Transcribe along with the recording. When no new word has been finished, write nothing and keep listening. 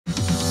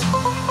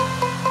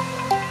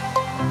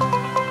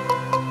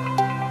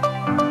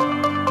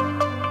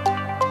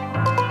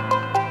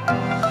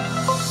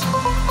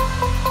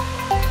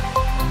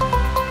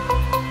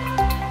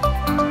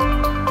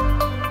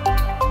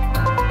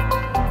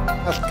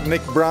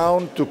Nick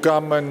Brown to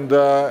come and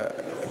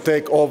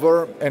take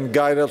over and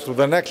guide us to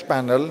the next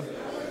panel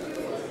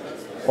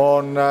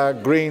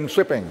on green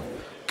shipping.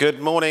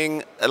 Good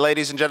morning,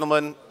 ladies and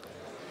gentlemen.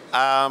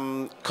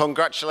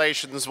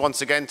 Congratulations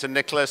once again to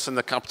Nicholas and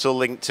the Capital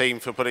Link team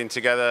for putting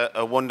together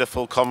a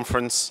wonderful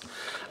conference.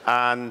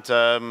 And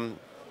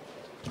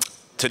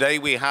today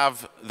we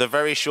have the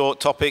very short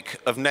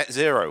topic of net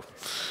zero.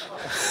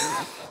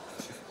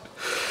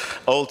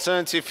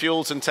 Alternative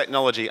fuels and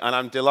technology, and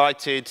I'm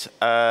delighted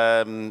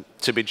to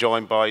be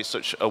joined by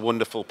such a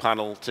wonderful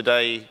panel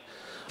today.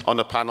 On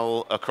a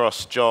panel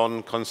across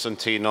John,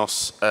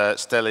 Konstantinos,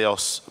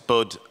 Stelios,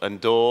 Bud,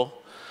 and Darr.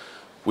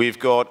 We've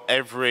got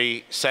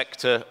every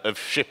sector of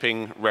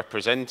shipping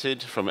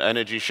represented, from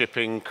energy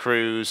shipping,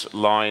 cruise,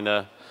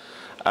 liner,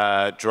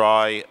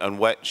 dry and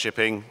wet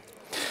shipping.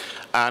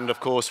 And of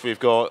course, we've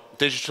got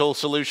digital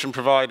solution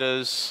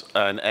providers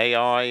and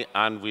AI,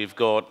 and we've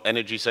got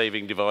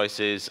energy-saving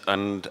devices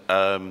and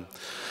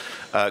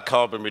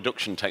carbon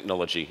reduction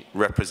technology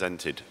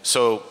represented.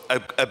 So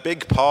a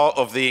big part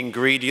of the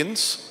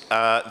ingredients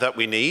that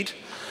we need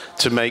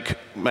to make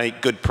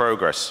good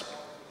progress.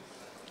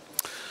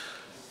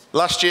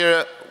 Last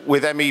year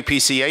with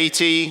MEPC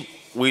 80,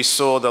 we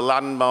saw the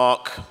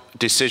landmark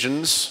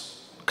decisions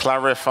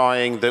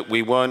clarifying that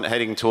we weren't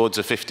heading towards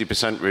a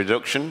 50%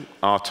 reduction.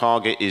 Our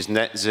target is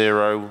net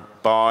zero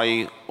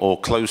by or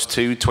close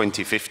to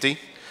 2050.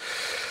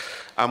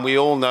 And we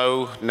all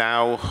know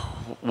now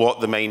what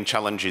the main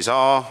challenges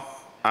are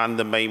and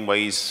the main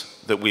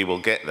ways that we will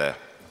get there.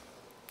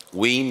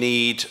 We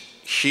need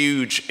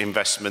huge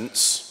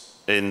investments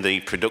in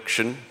the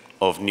production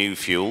of new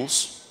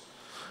fuels.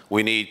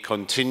 We need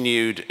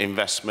continued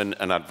investment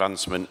and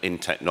advancement in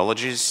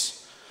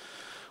technologies.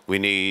 We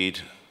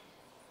need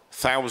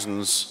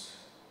thousands,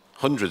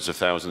 hundreds of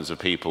thousands of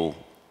people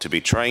to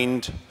be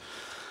trained.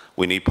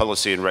 We need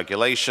policy and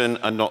regulation,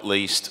 and not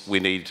least, we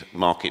need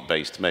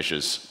market-based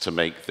measures to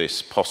make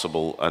this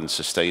possible and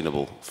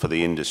sustainable for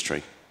the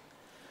industry.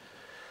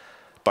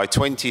 By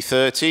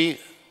 2030,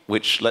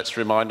 which, let's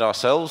remind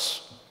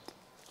ourselves,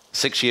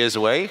 6 years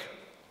away,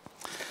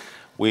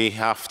 we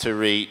have to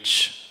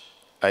reach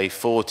a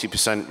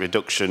 40%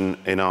 reduction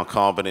in our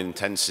carbon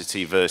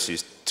intensity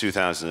versus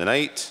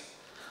 2008,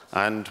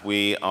 and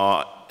we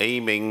are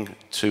aiming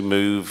to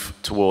move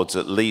towards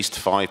at least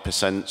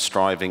 5%,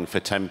 striving for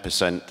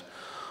 10%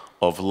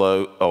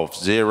 of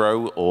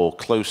zero or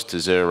close to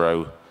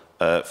zero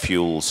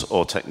fuels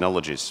or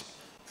technologies.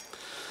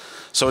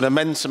 So an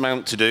immense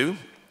amount to do,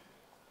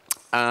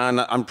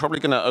 and I'm probably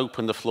going to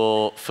open the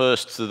floor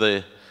first to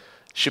the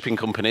shipping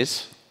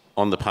companies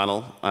on the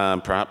panel,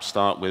 and perhaps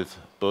start with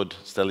Bud,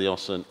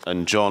 Stelios,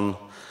 and John,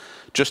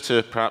 just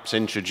to perhaps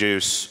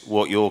introduce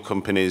what your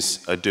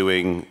companies are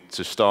doing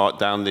to start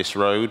down this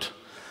road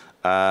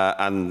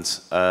and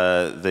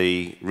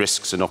the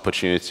risks and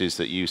opportunities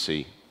that you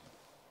see.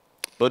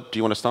 Bud, do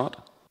you want to start?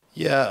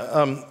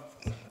 Yeah,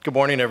 good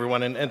morning,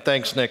 everyone, and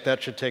thanks, Nick.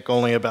 That should take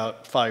only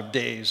about 5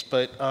 days,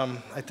 but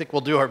I think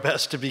we'll do our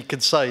best to be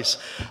concise.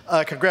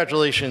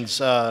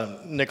 Congratulations,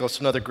 Nicholas,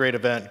 another great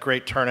event,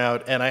 great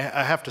turnout, and I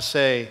have to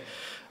say,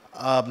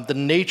 the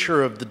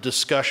nature of the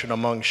discussion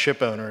among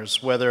ship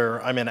owners,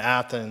 whether I'm in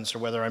Athens or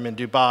whether I'm in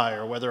Dubai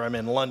or whether I'm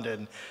in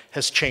London,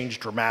 has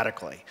changed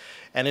dramatically.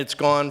 And it's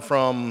gone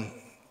from,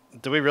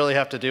 do we really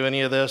have to do any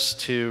of this,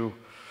 to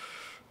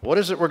what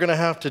is it we're going to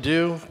have to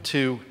do,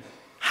 to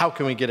how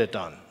can we get it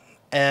done?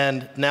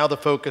 And now the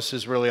focus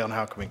is really on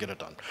how can we get it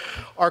done.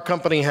 Our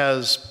company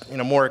has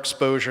more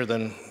exposure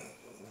than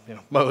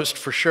most,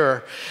 for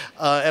sure,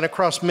 and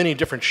across many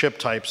different ship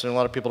types. And a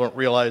lot of people don't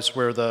realize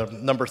we're the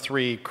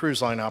 #3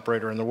 cruise line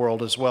operator in the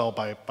world as well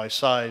by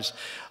size,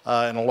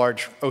 and a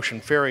large ocean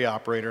ferry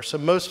operator. So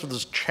most of the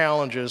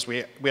challenges,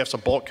 we have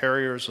some bulk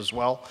carriers as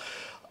well.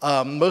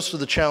 Most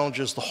of the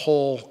challenges the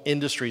whole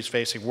industry is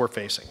facing, we're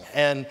facing.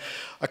 And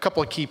a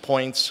couple of key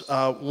points.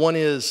 One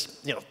is,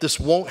 this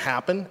won't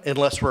happen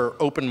unless we're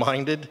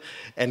open-minded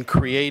and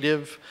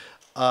creative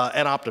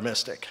and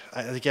optimistic.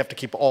 I think you have to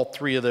keep all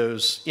three of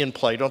those in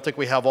play. I don't think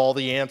we have all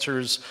the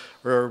answers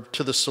or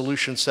to the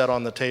solution set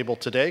on the table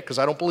today, because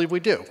I don't believe we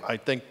do. I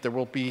think there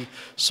will be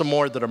some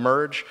more that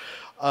emerge.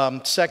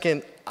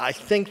 Second, I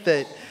think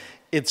that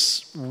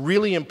it's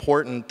really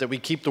important that we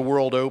keep the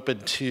world open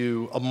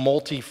to a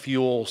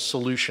multi-fuel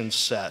solution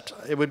set.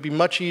 It would be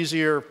much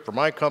easier for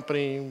my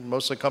company,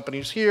 most of the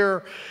companies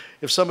here,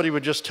 if somebody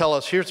would just tell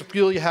us, here's the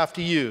fuel you have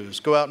to use.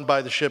 Go out and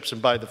buy the ships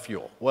and buy the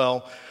fuel.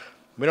 Well,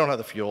 we don't have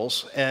the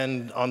fuels,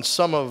 and on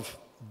some of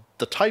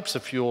the types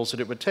of fuels that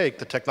it would take,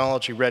 the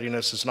technology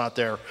readiness is not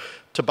there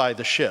to buy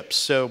the ships.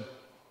 So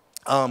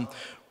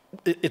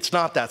it's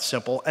not that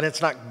simple, and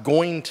it's not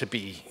going to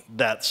be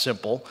that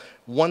simple.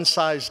 One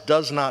size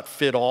does not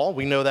fit all.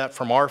 We know that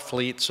from our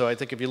fleet. So I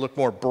think if you look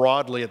more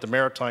broadly at the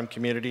maritime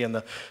community and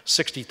the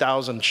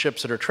 60,000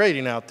 ships that are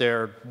trading out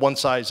there, one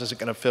size isn't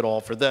going to fit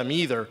all for them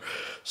either.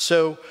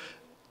 So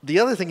the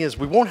other thing is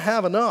we won't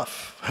have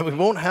enough. We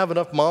won't have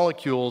enough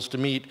molecules to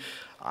meet,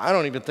 I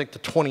don't even think, the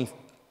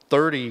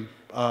 2030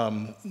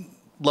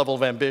 level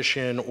of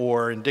ambition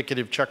or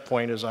indicative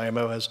checkpoint, as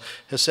IMO has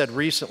said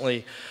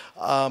recently,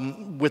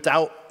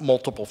 without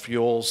multiple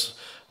fuels.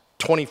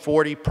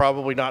 2040,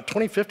 probably not.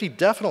 2050,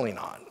 definitely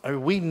not. I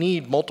mean, we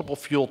need multiple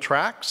fuel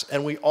tracks,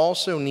 and we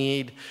also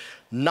need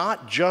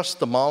not just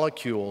the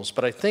molecules,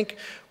 but I think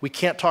we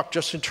can't talk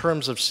just in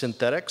terms of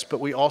synthetics, but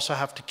we also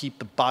have to keep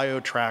the bio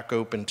track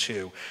open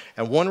too.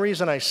 And one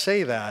reason I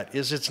say that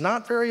is it's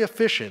not very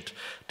efficient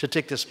to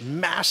take this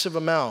massive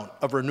amount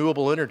of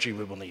renewable energy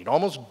we will need,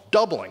 almost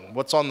doubling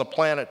what's on the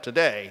planet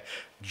today,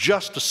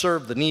 just to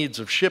serve the needs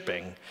of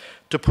shipping,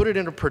 to put it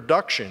into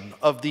production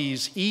of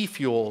these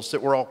e-fuels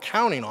that we're all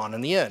counting on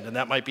in the end. And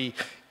that might be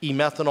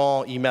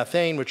e-methanol,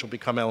 e-methane, which will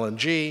become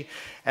LNG,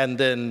 and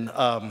then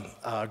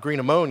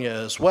green ammonia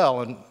as well,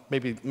 and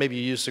maybe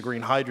you use the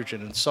green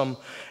hydrogen in some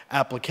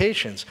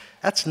applications.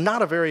 That's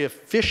not a very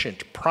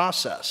efficient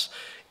process.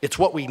 It's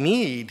what we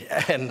need,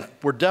 and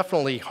we're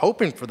definitely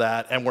hoping for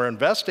that, and we're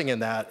investing in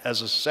that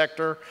as a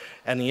sector,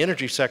 and the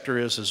energy sector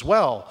is as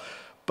well.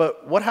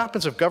 But what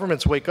happens if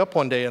governments wake up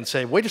one day and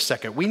say, wait a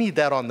second, we need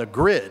that on the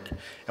grid,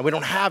 and we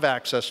don't have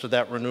access to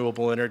that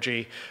renewable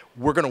energy?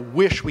 We're going to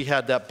wish we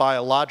had that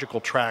biological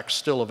track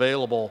still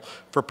available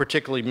for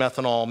particularly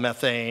methanol,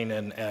 methane,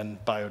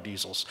 and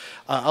biodiesels.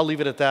 I'll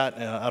leave it at that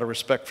out of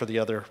respect for the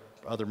other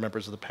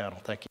members of the panel.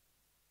 Thank you.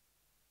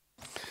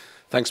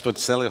 Thanks, Bud.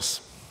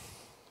 Stelios.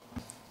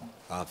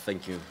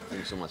 Thank you. Thank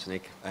you so much,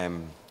 Nick.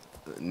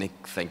 Nick,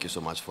 thank you so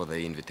much for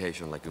the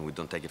invitation. Like, we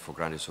don't take it for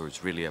granted, so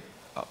it's really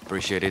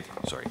appreciated.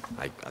 Sorry,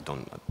 I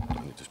don't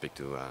need to speak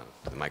to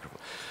the microphone.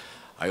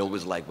 I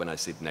always like when I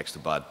sit next to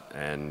Bud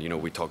and, you know,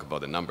 we talk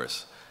about the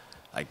numbers.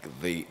 Like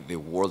the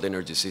world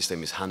energy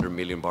system is 100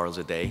 million barrels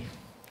a day.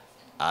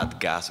 Add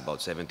gas,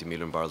 about 70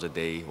 million barrels a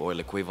day, oil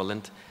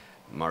equivalent.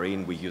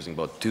 Marine, we're using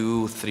about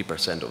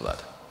 2–3% of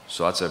that.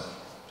 So that's a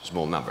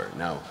small number.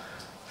 Now,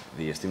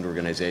 the esteemed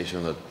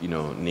organization that, you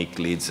know, Nick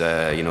leads,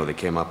 you know, they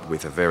came up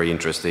with a very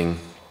interesting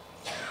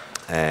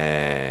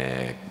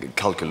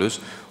calculus,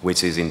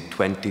 which is in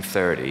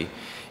 2030,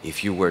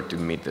 if you were to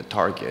meet the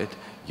target,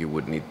 you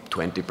would need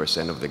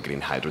 20% of the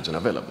green hydrogen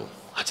available.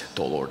 That's a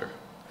tall order.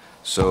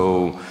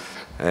 So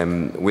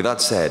with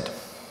that said,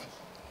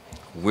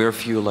 we're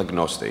fuel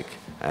agnostic,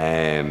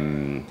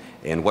 and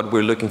what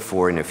we're looking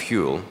for in a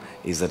fuel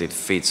is that it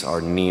fits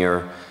our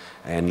near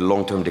and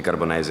long-term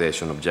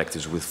decarbonization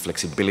objectives with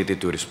flexibility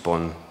to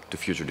respond to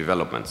future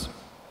developments.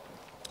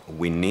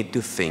 We need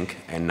to think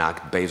and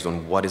act based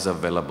on what is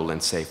available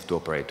and safe to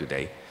operate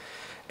today.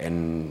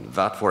 And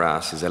that for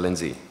us is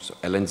LNG. So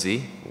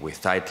LNG,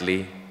 with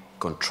tightly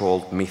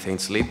controlled methane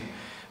slip,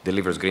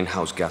 delivers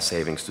greenhouse gas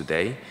savings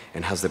today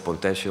and has the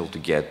potential to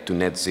get to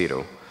net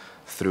zero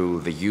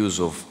through the use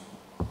of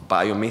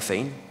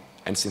biomethane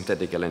and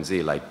synthetic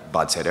LNG, like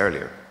Bud said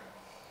earlier.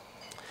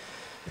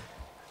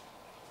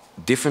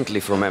 Differently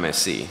from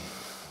MSC,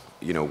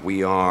 you know,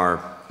 we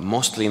are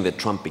mostly in the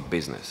trumping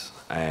business,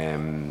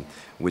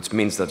 which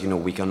means that, you know,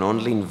 we can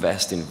only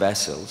invest in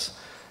vessels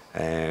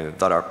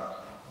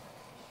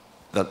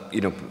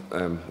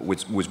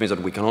which means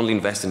that we can only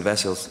invest in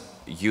vessels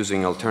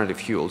using alternative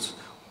fuels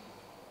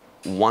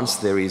once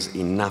there is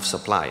enough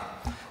supply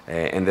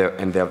and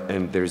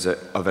there is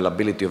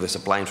availability of the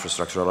supply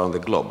infrastructure around the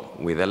globe.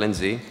 With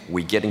LNG,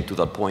 we're getting to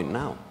that point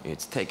now.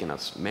 It's taken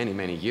us many,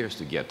 many years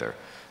to get there.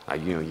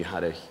 You know, you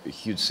had a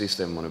huge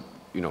system on a,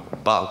 you know,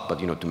 bulk, but,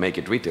 you know, to make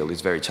it retail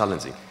is very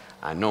challenging.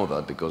 I know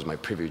that because my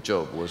previous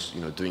job was,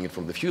 you know, doing it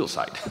from the fuel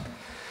side.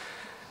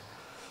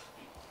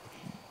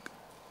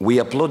 We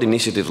applaud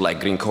initiatives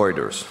like green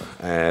corridors.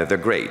 They're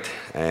great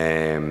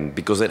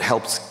because it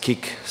helps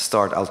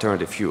kick-start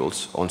alternative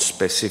fuels on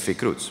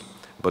specific routes.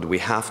 But we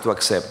have to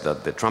accept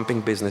that the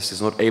trumping business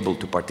is not able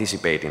to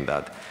participate in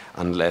that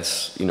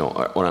unless, you know,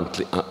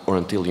 or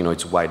until, you know,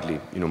 it's widely,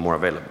 you know, more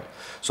available.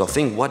 So I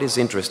think what is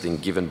interesting,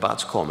 given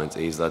Bud's comments,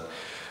 is that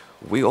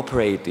we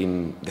operate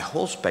in the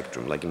whole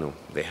spectrum. Like, you know,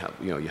 they have,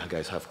 you know, you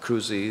guys have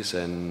cruises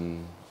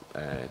and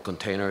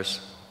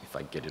containers, if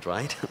I get it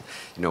right.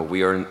 You know,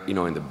 we are, you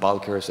know, in the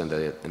bulkers and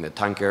the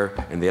tanker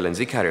and the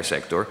LNG carrier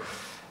sector.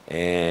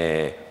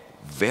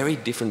 Very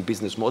different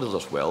business models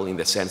as well, in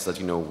the sense that,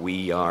 you know,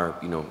 we are,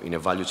 you know, in a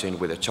value chain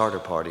with a charter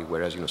party,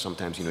 whereas, you know,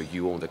 sometimes, you know,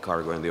 you own the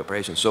cargo and the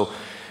operation. So,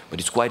 but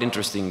it's quite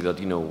interesting that,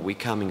 you know, we're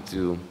coming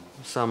to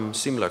some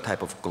similar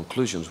type of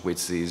conclusions,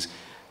 which is,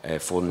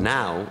 for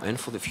now and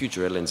for the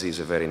future, LNG is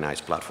a very nice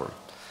platform.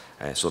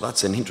 So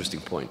that's an interesting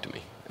point to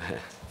me.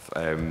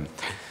 I'm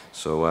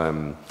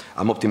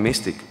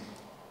optimistic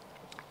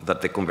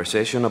that the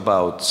conversation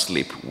about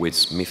slip,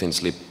 which methane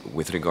slip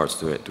with regards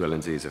to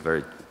LNG is a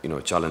very, you know,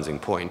 challenging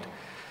point.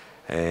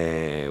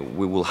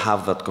 We will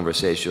have that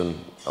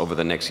conversation over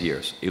the next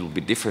years. It will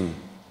be different,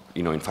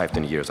 you know, in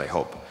 5–10 years, I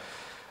hope.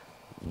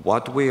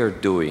 What we are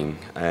doing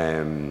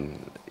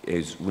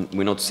is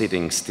we're not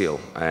sitting still,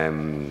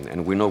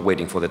 and we're not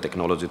waiting for the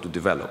technology to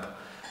develop.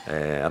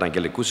 At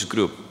Angelicoussis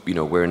Group, you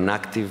know, we're an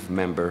active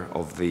member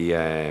of the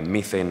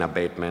Methane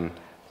Abatement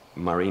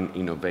Marine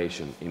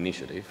Innovation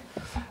Initiative,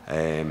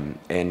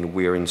 and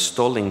we're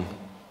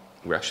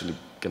actually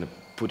going to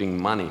putting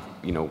money,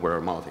 where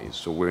our mouth is.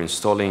 So we're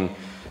installing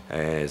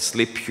a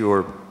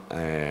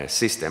𝘚𝘪𝘨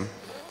system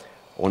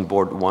on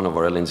board one of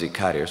our LNG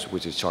carriers,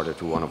 which is chartered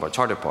to one of our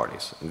charter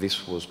parties. And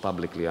this was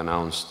publicly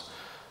announced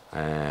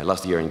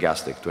last year in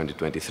Gastech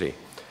 2023.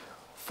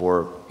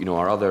 For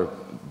our other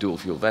dual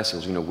fuel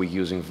vessels,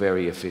 we're using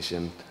very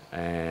efficient,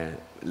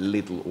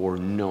 little or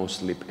no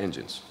slip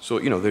engines. So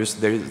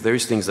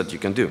there's things that you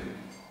can do.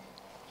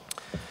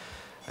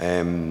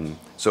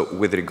 So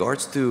with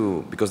regards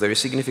to, because there is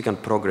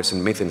significant progress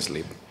in methane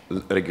slip,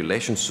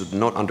 regulations should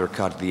not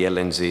undercut the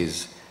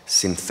LNG's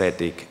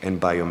synthetic and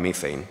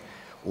biomethane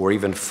or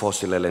even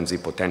fossil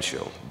LNG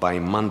potential by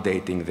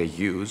mandating the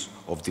use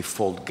of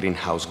default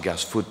greenhouse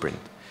gas footprint.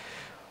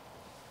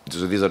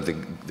 So these are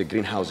the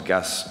greenhouse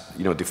gas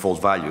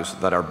default values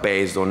that are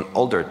based on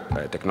older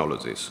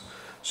technologies.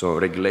 So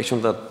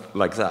regulation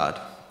like that,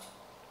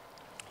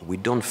 we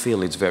don't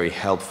feel it's very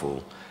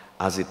helpful,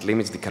 as it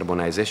limits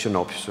decarbonization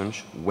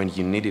options when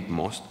you need it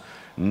most,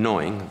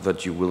 knowing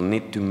that you will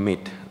need to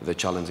meet the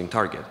challenging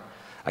target.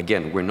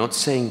 Again, we're not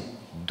saying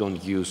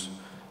don't use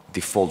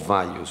default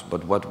values,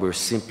 but what we're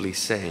simply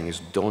saying is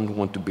don't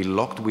want to be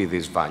locked with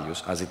these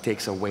values, as it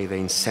takes away the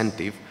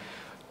incentive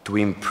to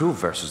improve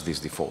versus these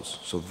defaults.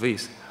 So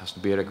this has to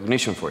be a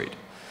recognition for it.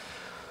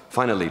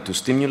 Finally, to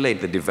stimulate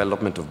the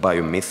development of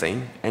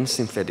biomethane and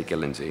synthetic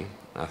LNG,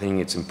 I think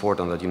it's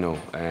important that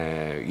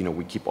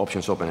we keep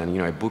options open, and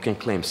a book and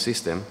claim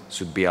system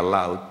should be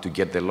allowed to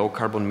get the low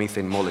carbon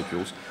methane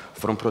molecules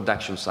from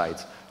production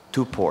sites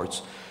to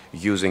ports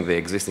using the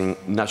existing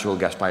natural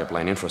gas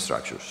pipeline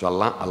infrastructure. So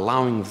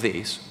allowing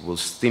this will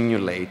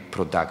stimulate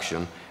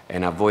production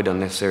and avoid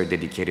unnecessary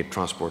dedicated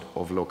transport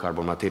of low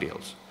carbon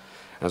materials.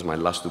 That's my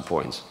last 2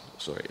 points.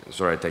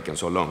 Sorry I've taken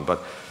so long,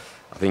 but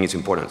I think it's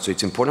important. So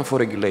it's important for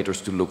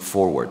regulators to look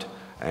forward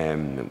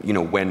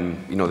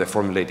when they're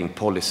formulating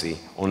policy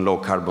on low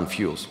carbon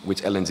fuels,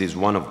 which LNG is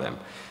one of them.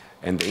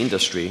 And the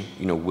industry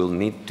will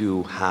need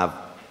to have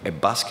a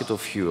basket of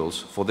fuels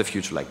for the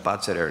future, like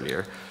Pat said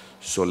earlier.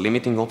 So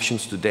limiting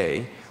options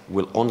today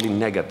will only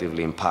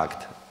negatively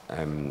impact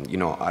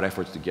our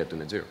efforts to get to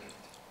net zero.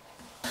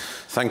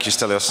 Thank you,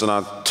 Stelios, and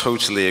I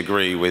totally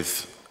agree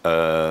with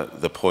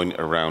the point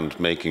around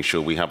making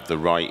sure we have the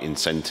right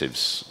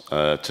incentives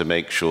to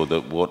make sure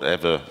that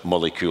whatever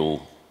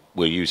molecule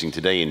we're using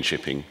today in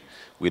shipping,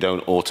 we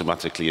don't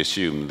automatically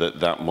assume that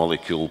that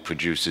molecule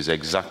produces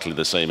exactly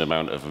the same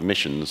amount of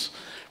emissions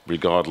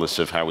regardless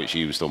of how it's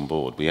used on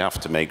board. We have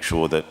to make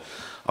sure that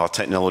our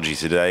technology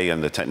today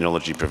and the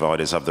technology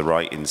providers have the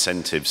right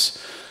incentives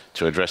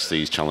to address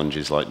these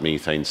challenges like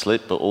methane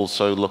slip, but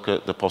also look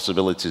at the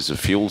possibilities of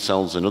fuel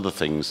cells and other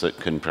things that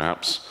can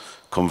perhaps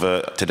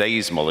convert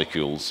today's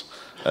molecules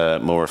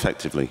more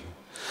effectively.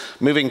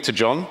 Moving to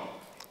John.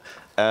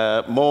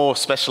 More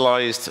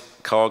specialized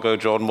cargo,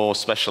 John, more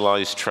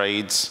specialized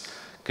trades.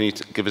 Can you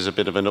give us a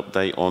bit of an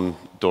update on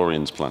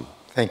Dorian's plan?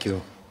 Thank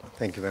you.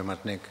 Thank you very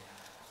much, Nick.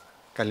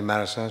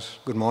 Kalimera σας.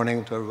 Good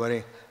morning to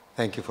everybody.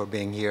 Thank you for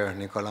being here,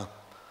 Nicola.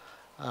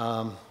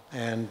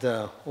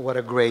 What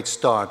a great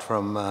start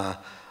from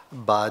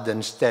Bud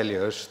and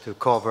Stelios to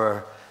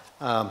cover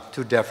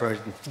two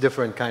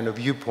different kind of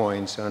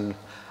viewpoints on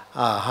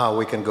how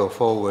we can go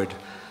forward.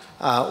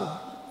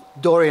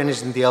 Dorian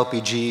is in the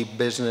LPG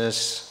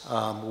business.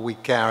 We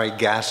carry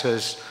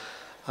gases.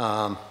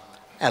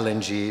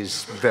 LNG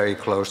is very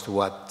close to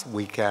what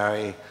we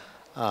carry,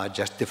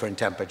 just different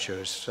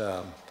temperatures,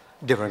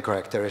 different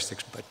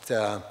characteristics.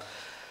 But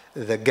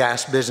the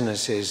gas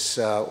business is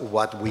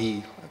what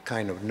we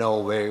kind of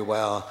know very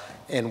well,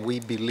 and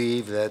we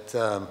believe that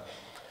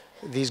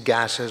these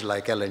gases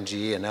like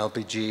LNG and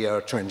LPG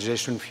are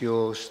transition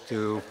fuels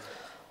to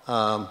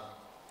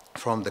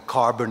from the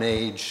carbon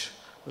age,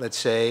 let's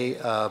say,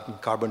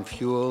 carbon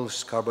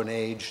fuels, carbon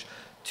age,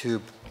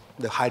 to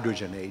the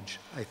hydrogen age.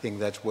 I think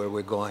that's where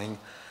we're going,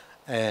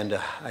 and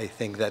I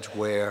think that's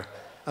where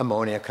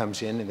ammonia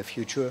comes in the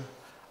future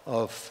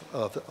of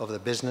the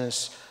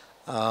business,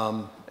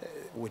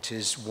 which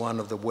is one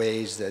of the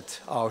ways that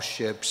our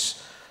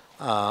ships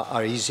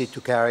are easy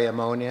to carry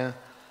ammonia,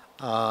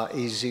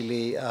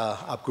 easily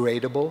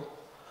upgradable,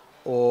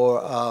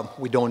 or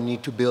we don't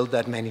need to build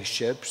that many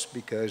ships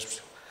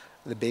because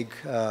the big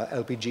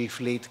LPG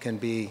fleet can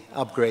be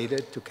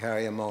upgraded to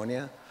carry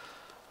ammonia.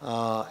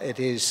 It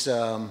is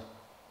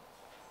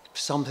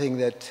something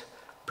that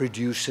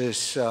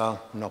produces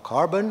no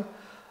carbon,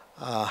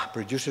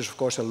 produces, of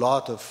course, a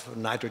lot of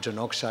nitrogen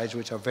oxides,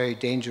 which are very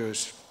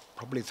dangerous,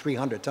 probably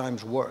 300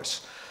 times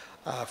worse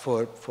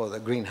for the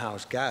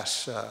greenhouse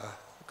gas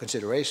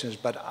considerations.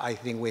 But I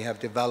think we have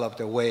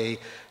developed a way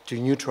to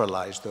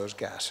neutralize those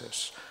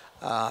gases.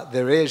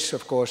 There is,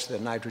 of course, the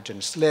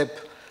nitrogen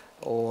slip,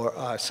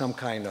 or some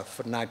kind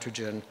of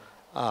nitrogen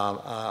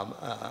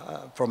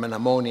from an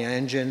ammonia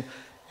engine,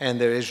 and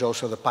there is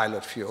also the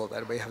pilot fuel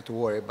that we have to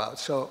worry about.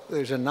 So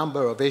there's a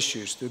number of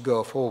issues to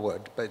go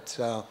forward, but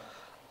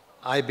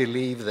I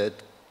believe that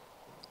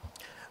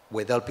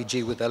with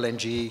LPG, with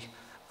LNG,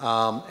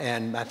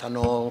 and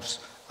methanols,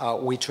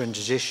 we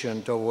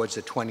transition towards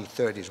the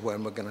 2030s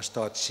when we're going to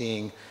start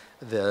seeing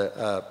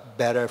the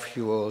better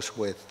fuels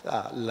with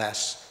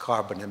less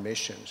carbon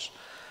emissions.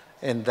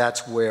 And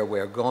that's where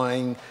we're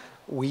going.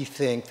 We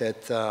think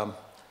that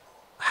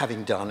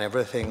having done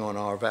everything on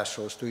our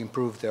vessels to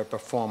improve their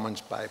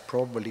performance by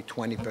probably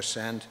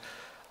 20%,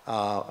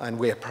 and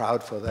we're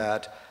proud for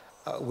that,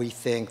 we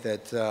think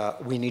that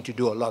we need to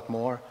do a lot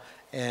more.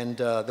 And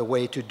the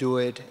way to do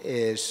it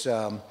is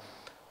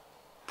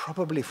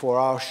probably for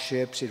our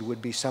ships, it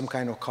would be some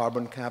kind of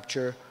carbon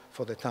capture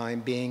for the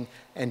time being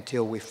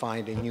until we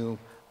find a new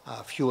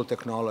fuel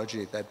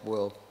technology that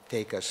will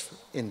take us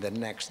in the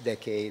next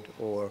decade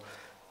or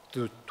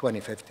to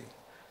 2050.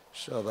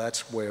 So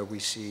that's where we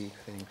see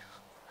things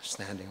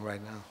standing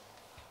right now.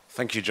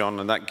 Thank you, John,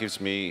 and that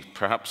gives me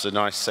perhaps a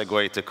nice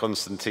segue to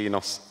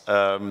Konstantinos.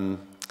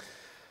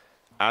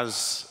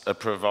 As a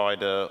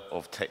provider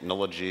of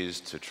technologies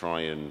to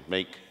try and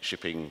make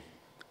shipping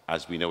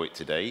as we know it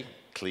today,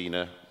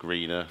 cleaner,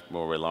 greener,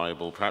 more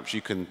reliable, perhaps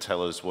you can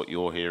tell us what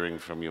you're hearing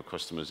from your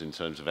customers in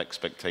terms of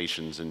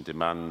expectations and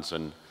demands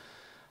and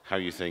how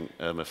you think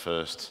ERMA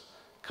First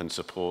can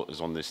support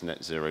us on this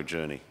net zero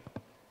journey.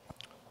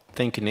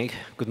 Thank you, Nick.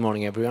 Good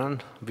morning,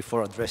 everyone.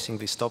 Before addressing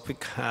this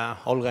topic,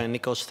 Olga and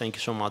Nikos, thank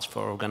you so much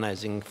for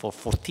organizing for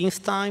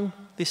 14th time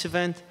this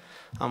event.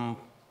 I'm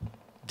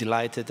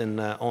delighted and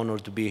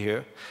honored to be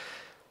here.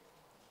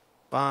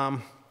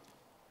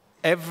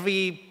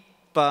 Every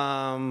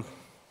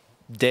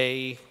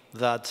day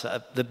that,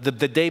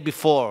 the day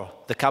before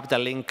the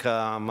Capital Link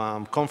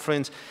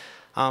conference,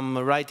 I'm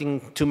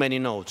writing too many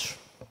notes,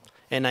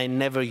 and I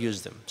never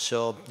use them.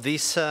 So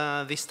this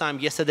time,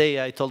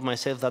 yesterday, I told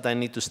myself that I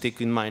need to stick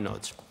in my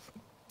notes.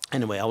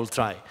 Anyway, I will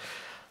try.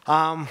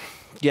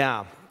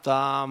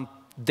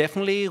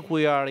 Definitely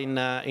we are in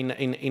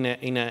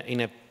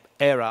an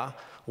era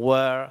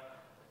where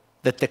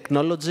the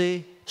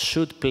technology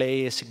should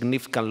play a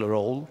significant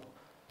role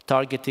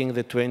targeting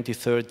the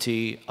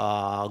 2030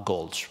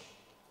 goals.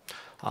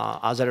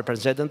 As a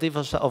representative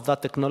of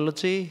that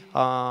technology,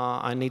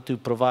 I need to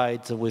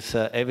provide with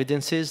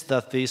evidences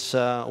that this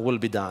will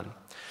be done.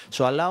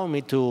 So allow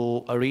me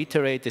to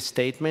reiterate a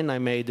statement I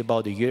made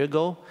about a year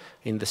ago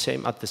at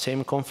the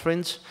same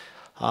conference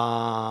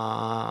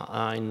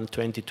in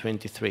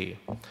 2023.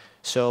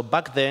 So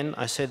back then,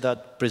 I said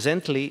that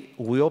presently,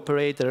 we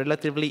operate a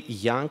relatively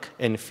young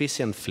and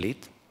efficient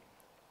fleet,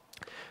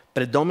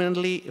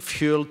 predominantly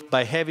fueled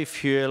by heavy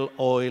fuel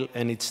oil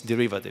and its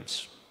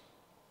derivatives.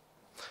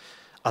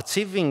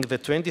 Achieving the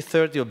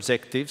 2030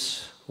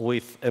 objectives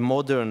with a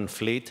modern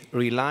fleet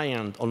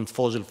reliant on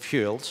fossil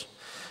fuels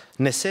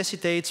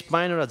necessitates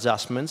minor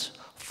adjustments,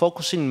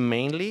 focusing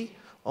mainly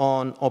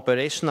on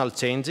operational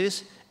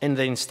changes and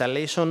the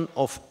installation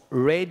of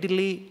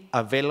readily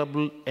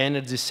available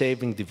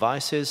energy-saving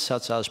devices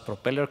such as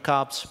propeller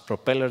caps,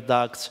 propeller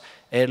ducts,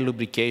 air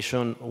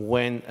lubrication,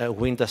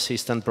 wind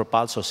assistant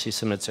propulsion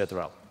system,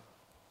 etc.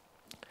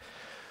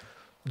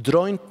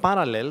 Drawing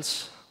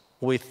parallels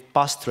with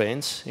past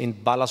trends in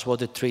ballast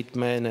water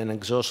treatment and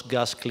exhaust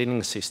gas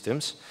cleaning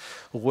systems,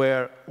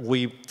 where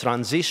we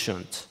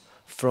transitioned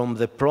from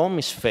the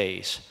promise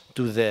phase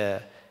to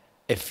the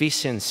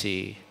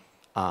efficiency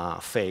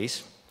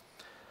phase,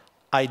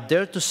 I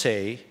dare to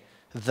say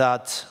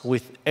that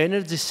with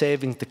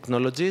energy-saving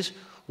technologies,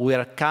 we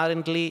are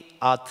currently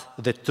at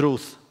the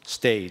truth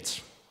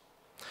stage.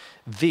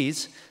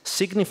 This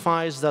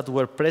signifies that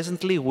we're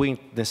presently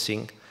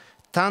witnessing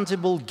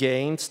tangible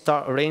gains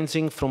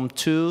ranging from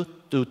 2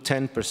 to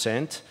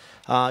 10%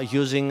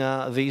 using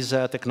these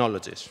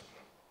technologies.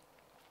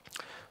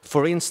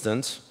 For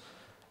instance,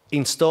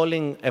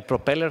 installing a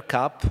propeller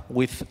cap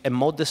with a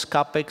modest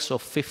capex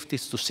of 50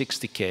 to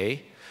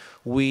 60K,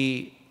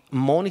 we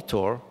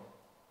monitor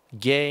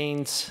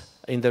gains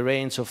in the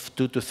range of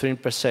 2 to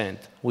 3%,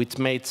 which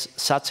makes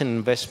such an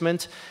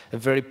investment a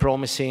very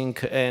promising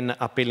and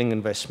appealing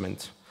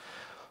investment.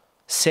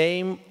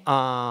 Same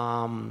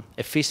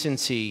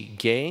efficiency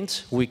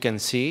gains we can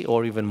see,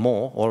 or even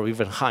more, or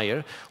even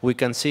higher, we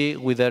can see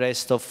with the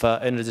rest of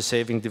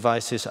energy-saving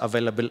devices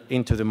available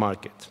into the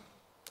market.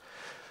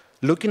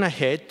 Looking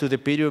ahead to the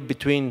period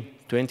between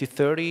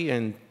 2030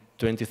 and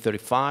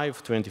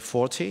 2035,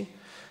 2040,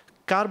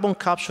 carbon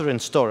capture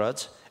and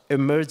storage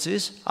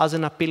emerges as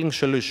an appealing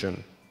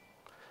solution.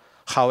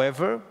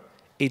 However,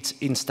 its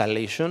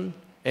installation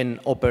and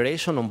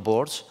operation on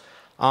boards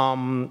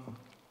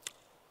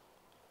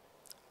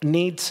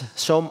needs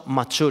some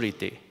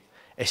maturity,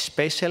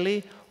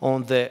 especially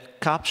on the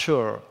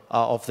capture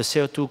of the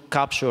CO2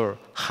 capture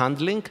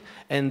handling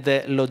and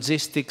the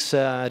logistics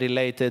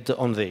related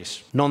on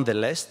this.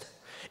 Nonetheless,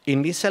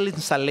 initial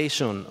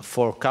installation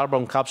for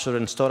carbon capture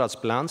and storage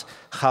plants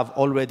have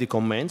already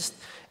commenced,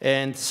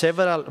 and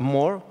several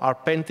more are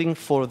pending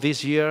for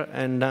this year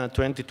and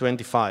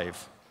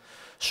 2025.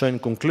 So in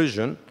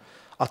conclusion,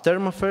 at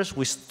ERMA First,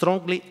 we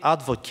strongly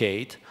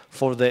advocate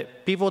for the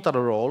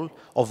pivotal role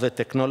of the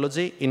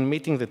technology in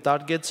meeting the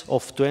targets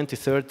of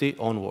 2030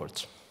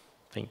 onwards.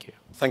 Thank you.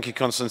 Thank you,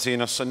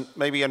 Konstantinos. And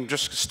maybe I'm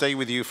just stay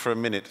with you for a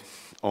minute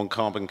on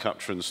carbon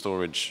capture and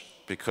storage,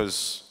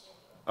 because,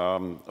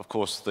 of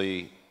course,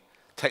 the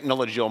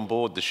technology on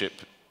board the ship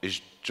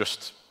is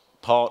just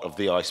part of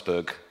the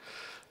iceberg.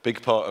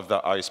 Big part of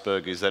that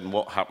iceberg is then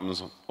what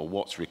happens or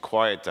what's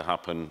required to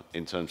happen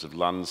in terms of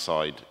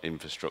landside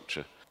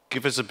infrastructure.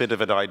 Give us a bit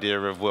of an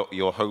idea of what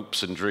your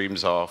hopes and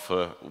dreams are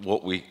for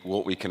what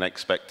we can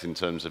expect in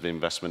terms of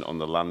investment on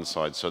the land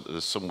side, so that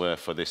there's somewhere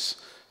for this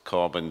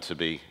carbon to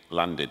be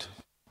landed.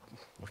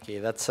 Okay,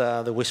 that's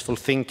the wishful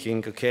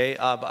thinking, okay?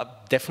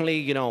 Definitely,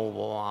 you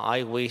know,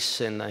 I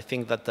wish, and I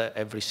think that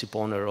every ship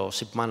owner or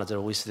ship manager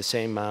wishes the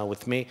same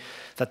with me,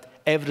 that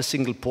every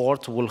single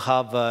port will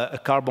have a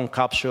carbon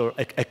capture,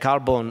 a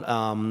carbon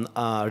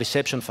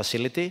reception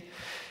facility,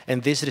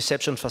 and this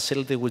reception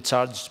facility will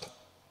charge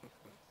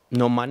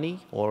no money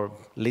or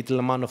little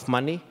amount of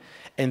money,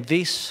 and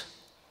this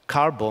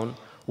carbon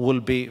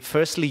will be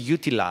firstly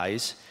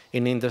utilized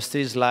in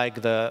industries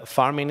like the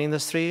farming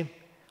industry.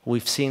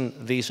 We've seen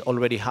this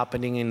already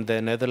happening in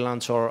the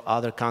Netherlands or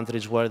other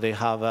countries where they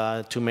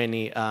have too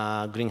many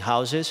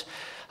greenhouses.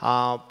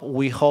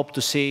 We hope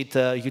to see it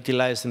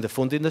utilized in the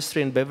food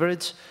industry and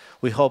beverage.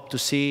 We hope to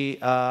see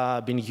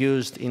being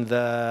used in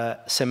the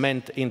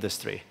cement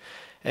industry.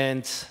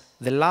 And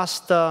the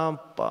last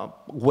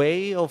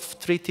way of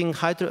treating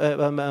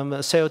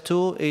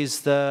CO2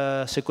 is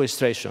the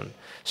sequestration.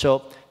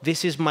 So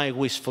this is my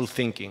wishful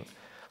thinking.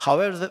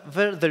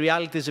 However, the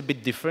reality is a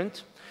bit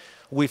different.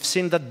 We've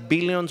seen that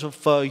billions of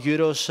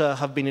euros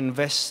have been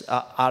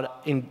are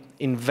in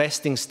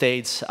investing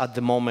states at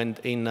the moment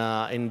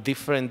in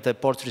different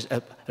port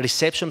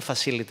reception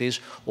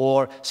facilities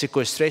or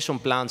sequestration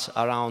plants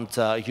around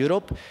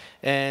Europe,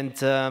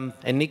 and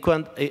an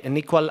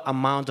equal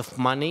amount of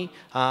money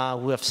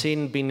we have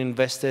seen being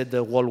invested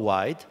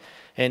worldwide.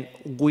 And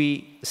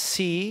we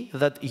see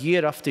that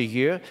year after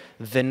year,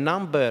 the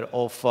number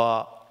of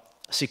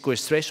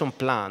sequestration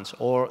plants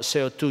or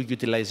CO2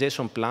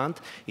 utilization plant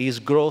is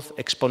growth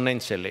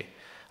exponentially.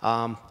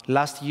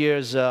 Last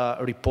year's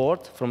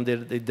report from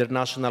the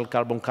International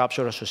Carbon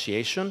Capture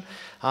Association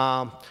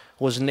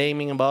was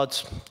naming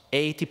about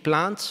 80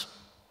 plants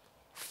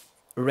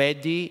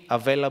ready,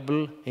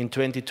 available in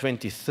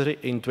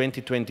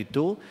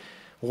 2022,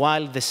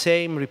 while the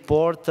same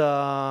report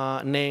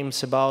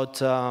names about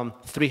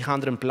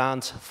 300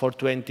 plants for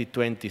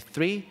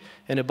 2023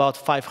 and about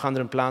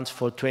 500 plants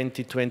for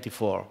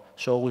 2024.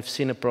 So we've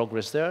seen a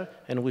progress there,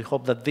 and we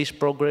hope that this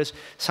progress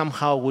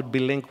somehow would be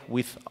linked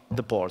with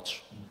the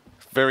ports.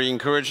 Very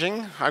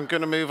encouraging. I'm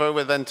going to move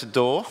over then to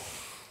Darr.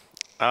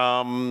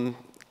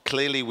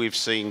 Clearly, we've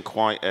seen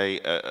quite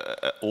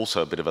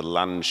also a bit of a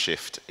land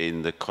shift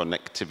in the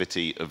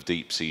connectivity of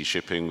deep sea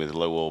shipping with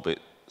low orbit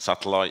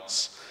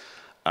satellites.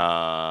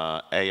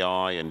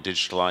 AI and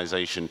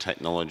digitalization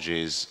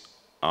technologies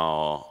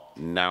are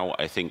now,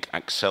 I think,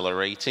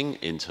 accelerating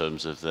in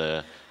terms of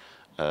their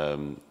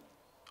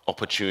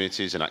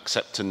opportunities and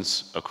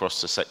acceptance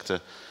across the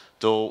sector.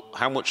 Darr,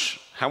 how much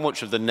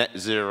of the net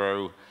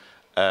zero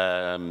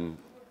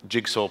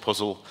jigsaw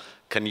puzzle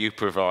can you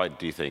provide,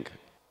 do you think?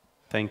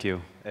 Thank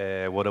you.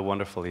 What a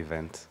wonderful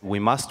event. We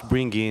must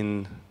bring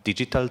in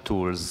digital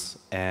tools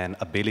and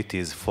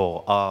abilities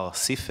for our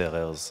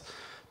seafarers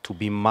to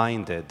be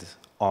minded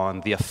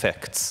on the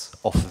effects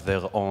of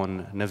their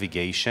own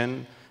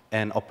navigation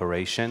and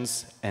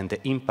operations and the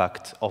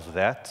impact of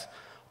that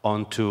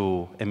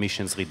onto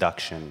emissions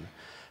reduction.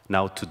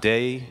 Now,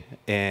 today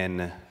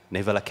in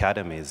naval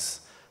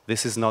academies,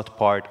 this is not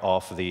part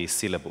of the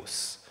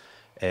syllabus.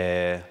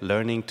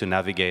 Learning to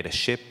navigate a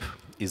ship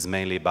is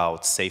mainly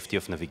about safety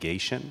of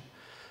navigation,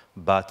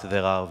 but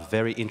there are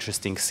very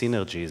interesting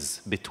synergies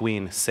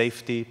between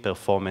safety,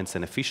 performance,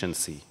 and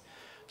efficiency.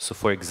 So,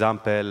 for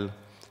example,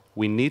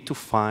 we need to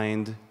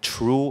find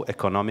true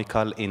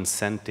economical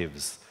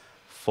incentives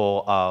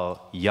for our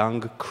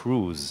young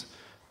crews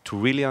to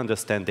really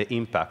understand the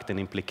impact and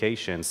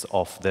implications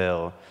of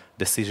their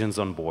decisions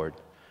on board.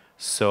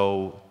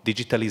 So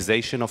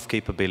digitalization of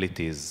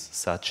capabilities,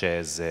 such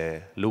as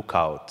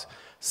lookout,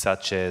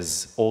 such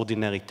as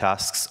ordinary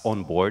tasks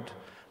on board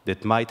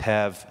that might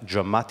have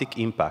dramatic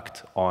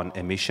impact on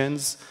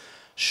emissions,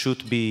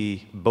 should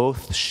be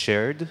both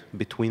shared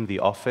between the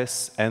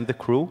office and the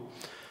crew,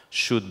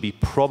 should be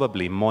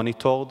probably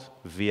monitored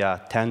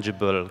via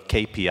tangible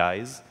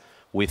KPIs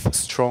with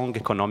strong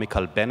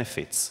economical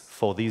benefits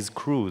for these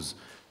crews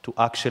to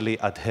actually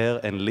adhere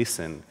and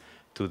listen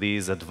to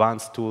these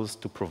advanced tools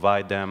to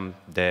provide them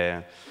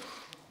the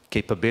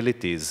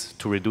capabilities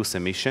to reduce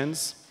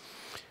emissions.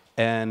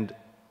 And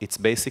it's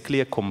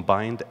basically a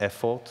combined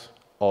effort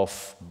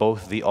of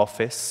both the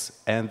office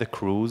and the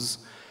crews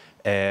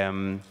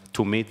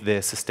to meet the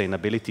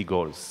sustainability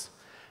goals.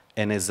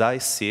 And as I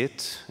see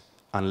it,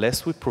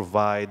 unless we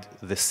provide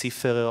the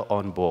seafarer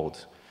on board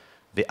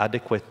the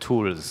adequate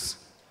tools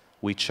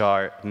which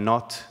are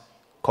not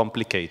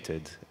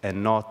complicated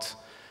and not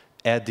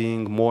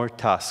adding more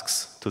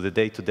tasks to the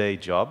day-to-day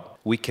job,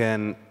 we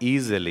can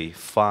easily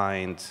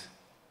find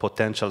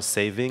potential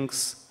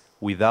savings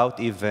without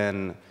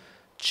even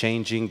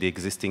changing the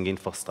existing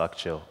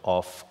infrastructure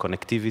of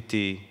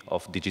connectivity,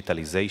 of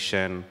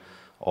digitalization,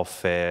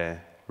 of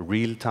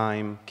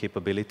real-time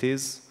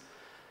capabilities.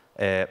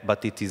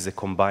 but it is a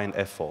combined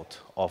effort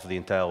of the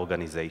entire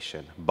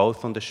organization,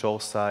 both on the shore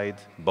side,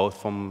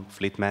 both from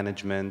fleet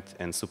management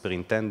and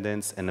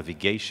superintendents and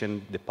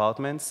navigation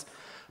departments,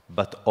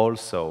 but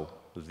also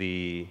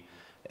the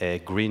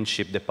green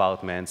ship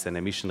departments and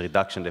emission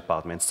reduction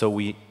departments. So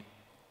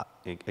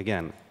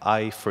again,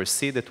 I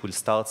foresee that we'll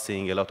start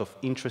seeing a lot of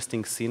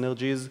interesting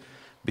synergies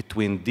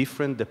between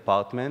different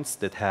departments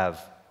that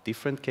have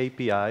different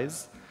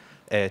KPIs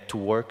to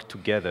work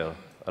together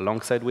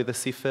alongside with the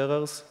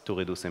seafarers to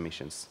reduce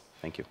emissions.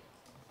 Thank you.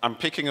 I'm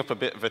picking up a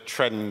bit of a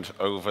trend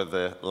over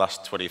the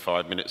last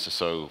 25 minutes or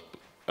so,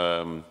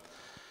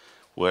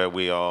 where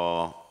we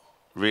are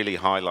really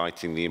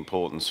highlighting the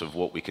importance of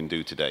what we can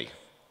do today.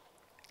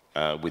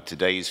 With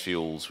today's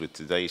fuels, with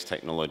today's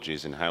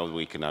technologies, and how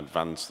we can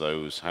advance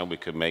those, how we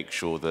can make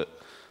sure that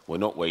we're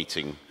not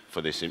waiting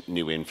for this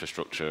new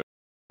infrastructure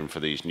and for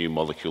these new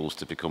molecules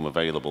to become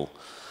available.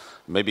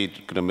 Maybe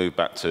going to move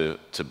back to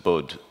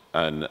Bud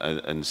and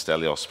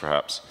Stelios,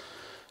 perhaps,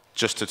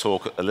 just to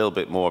talk a little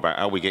bit more about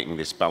how we're getting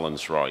this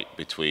balance right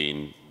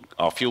between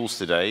our fuels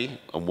today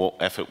and what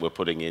effort we're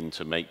putting in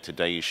to make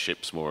today's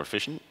ships more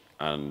efficient,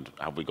 and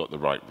have we got the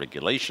right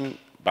regulation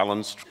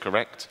balanced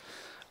correct,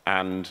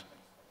 and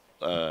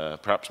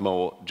perhaps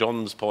more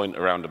John's point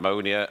around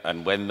ammonia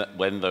and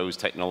when those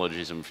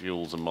technologies and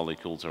fuels and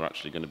molecules are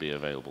actually going to be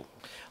available.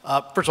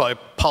 First of all, I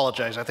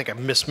apologize. I think I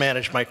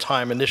mismanaged my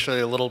time initially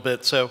a little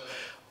bit. So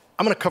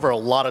I'm going to cover a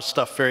lot of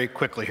stuff very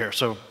quickly here,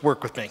 so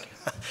work with me.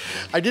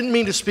 I didn't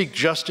mean to speak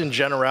just in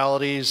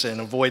generalities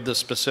and avoid the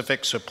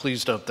specifics, so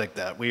please don't think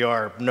that. We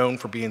are known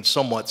for being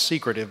somewhat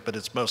secretive, but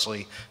it's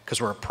mostly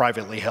because we're a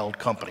privately held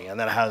company, and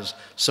that has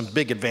some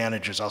big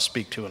advantages I'll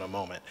speak to in a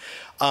moment.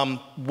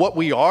 What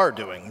we are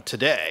doing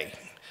today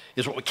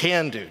is what we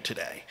can do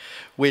today,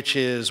 which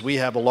is we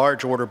have a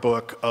large order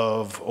book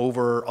of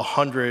over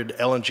 100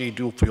 LNG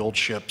dual-fueled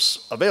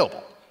ships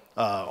available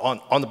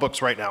on the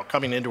books right now,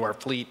 coming into our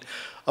fleet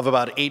of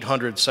about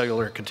 800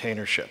 cellular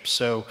container ships.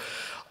 So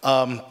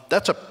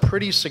that's a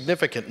pretty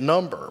significant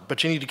number,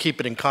 but you need to keep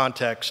it in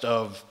context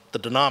of the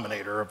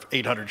denominator of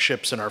 800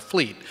 ships in our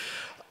fleet.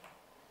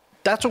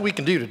 That's what we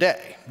can do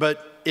today.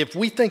 But if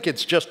we think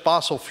it's just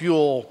fossil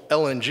fuel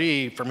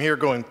LNG from here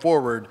going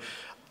forward,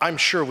 I'm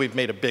sure we've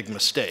made a big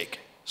mistake,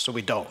 so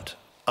we don't.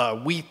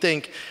 We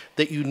think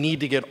that you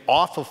need to get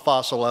off of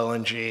fossil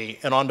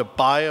LNG and onto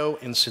bio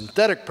and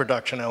synthetic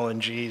production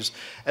LNGs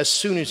as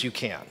soon as you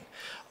can.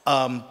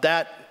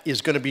 That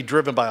is going to be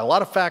driven by a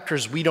lot of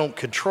factors we don't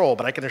control,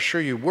 but I can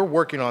assure you we're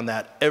working on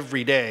that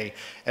every day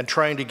and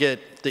trying to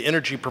get the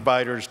energy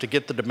providers to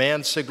get the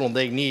demand signal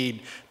they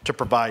need to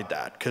provide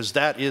that, because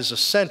that is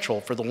essential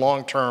for the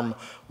long-term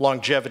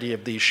longevity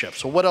of these ships.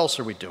 So what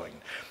else are we doing?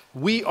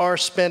 We are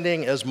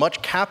spending as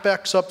much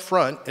CapEx up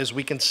front as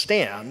we can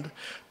stand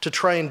to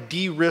try and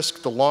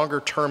de-risk the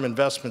longer-term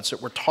investments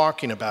that we're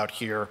talking about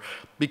here,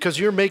 because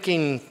you're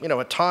making,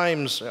 at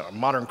times, a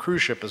modern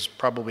cruise ship is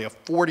probably a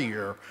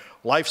 40-year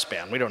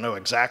lifespan. We don't know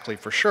exactly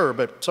for sure,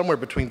 but somewhere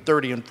between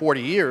 30 and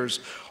 40 years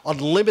on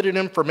limited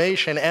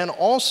information and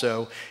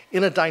also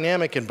in a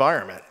dynamic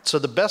environment. So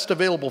the best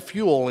available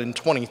fuel in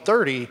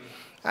 2030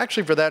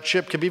 actually for that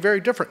ship could be very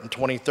different in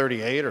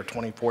 2038 or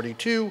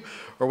 2042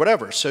 or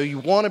whatever. So you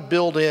want to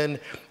build in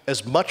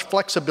as much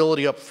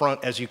flexibility up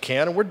front as you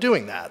can, and we're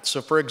doing that.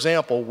 So for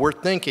example, we're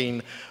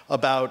thinking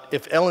about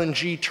if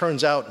LNG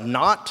turns out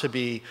not to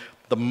be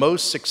the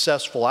most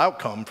successful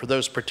outcome for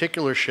those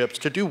particular ships,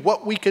 to do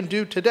what we can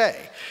do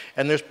today.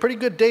 And there's pretty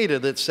good data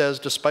that says,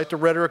 despite the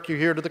rhetoric you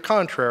hear to the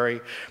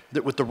contrary,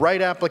 that with the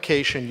right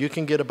application, you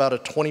can get about a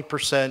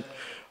 20%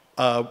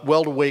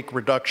 well-to-wake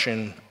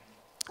reduction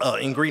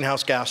in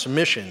greenhouse gas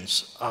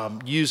emissions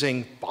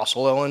using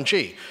fossil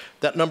LNG.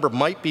 That number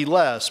might be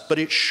less, but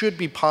it should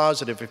be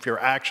positive if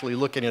you're actually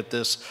looking at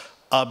this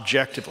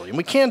objectively. And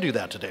we can do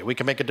that today. We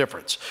can make a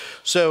difference.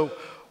 So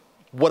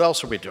what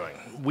else are we doing?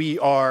 We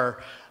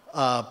are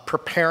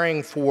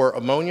preparing for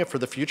ammonia for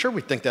the future.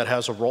 We think that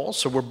has a role.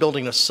 So we're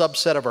building a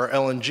subset of our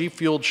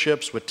LNG-fueled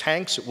ships with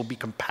tanks that will be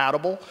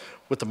compatible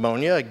with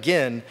ammonia.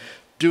 Again,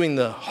 doing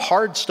the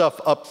hard stuff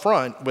up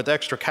front with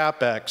extra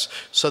CapEx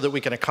so that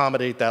we can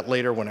accommodate that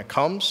later when it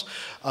comes.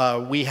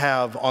 We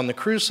have, on the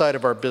cruise side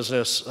of our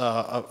business,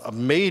 a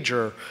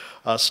major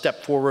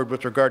step forward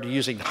with regard to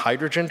using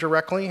hydrogen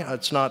directly.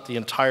 It's not the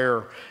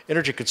entire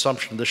energy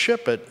consumption of the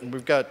ship, but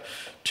we've got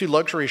 2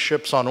 luxury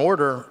ships on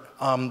order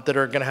that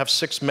are going to have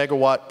 6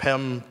 megawatt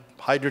PEM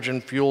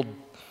hydrogen-fueled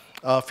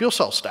fuel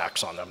cell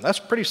stacks on them. That's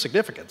pretty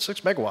significant. 6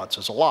 megawatts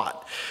is a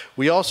lot.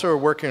 We also are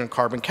working on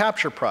carbon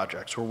capture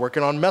projects. We're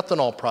working on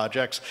methanol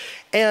projects.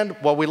 And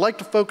while we like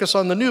to focus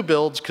on the new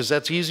builds, because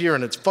that's easier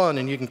and it's fun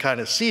and you can kind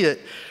of see it,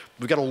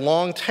 we've got a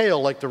long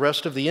tail, like the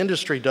rest of the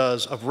industry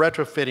does, of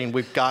retrofitting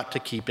we've got to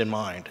keep in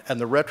mind.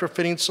 And the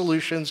retrofitting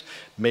solutions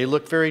may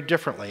look very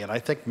differently. And I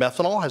think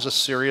methanol has a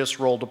serious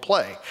role to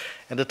play.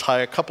 And to tie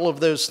a couple of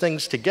those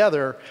things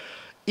together,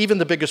 even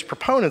the biggest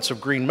proponents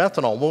of green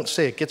methanol won't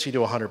say it gets you to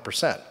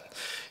 100%.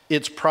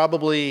 it's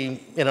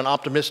probably, in an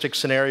optimistic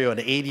scenario, an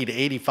 80 to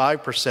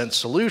 85%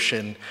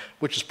 solution,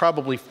 which is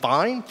probably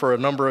fine for a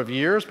number of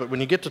years. But when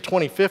you get to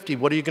 2050,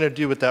 what are you going to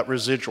do with that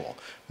residual?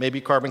 Maybe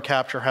carbon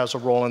capture has a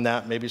role in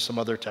that, maybe some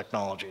other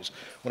technologies.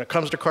 When it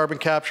comes to carbon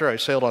capture, I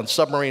sailed on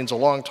submarines a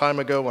long time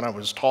ago when I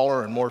was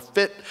taller and more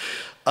fit.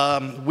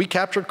 We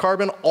captured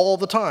carbon all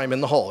the time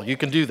in the hull. You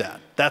can do that.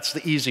 That's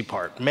the easy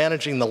part.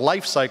 Managing the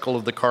life cycle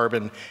of the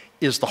carbon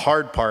is the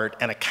hard part,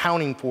 and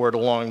accounting for it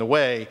along the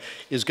way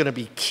is going to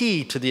be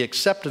key to the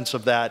acceptance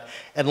of that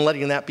and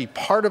letting that be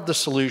part of the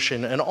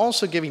solution, and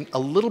also giving a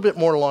little bit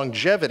more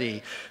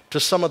longevity to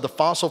some of the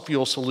fossil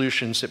fuel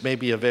solutions that may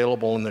be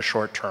available in the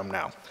short term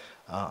now.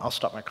 I'll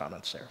stop my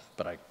comments there,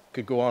 but I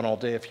could go on all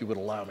day if you would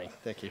allow me.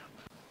 Thank you.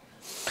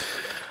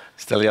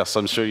 Stelios,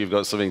 I'm sure you've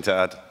got something to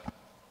add.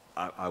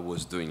 I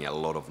was doing a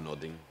lot of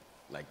nodding,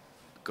 like,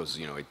 because,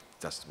 you know, it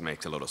just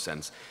makes a lot of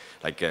sense.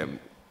 Like,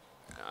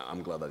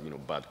 I'm glad that, you know,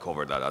 Bud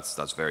covered that.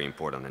 That's very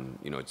important, and,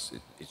 you know, it's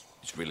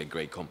really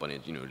great company.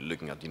 You know,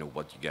 looking at, you know,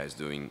 what you guys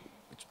doing,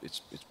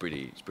 it's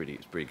pretty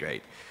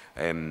great.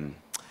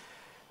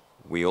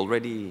 We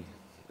already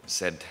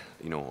said,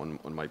 you know,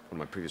 on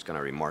my previous kind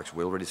of remarks,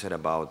 we already said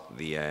about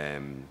the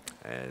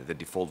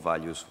default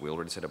values. We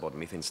already said about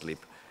methane slip.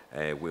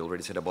 We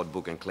already said about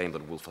book and claim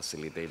that will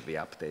facilitate the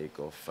uptake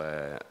of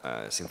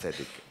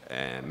synthetic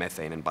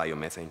methane and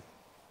biomethane.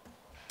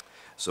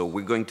 So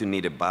we're going to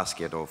need a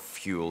basket of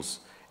fuels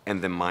and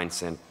the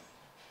mindset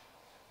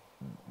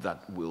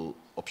that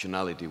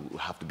optionality will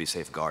have to be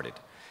safeguarded.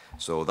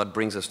 So that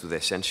brings us to the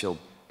essential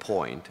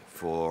point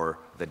for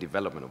the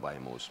development of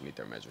IMO's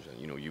midterm measures. And,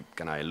 you know, you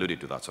kind of alluded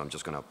to that, so I'm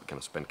just going to kind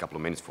of spend a couple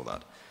of minutes for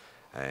that.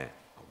 It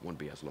won't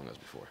be as long as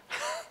before.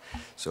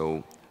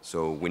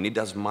 So we need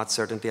as much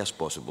certainty as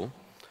possible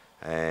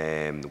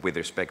with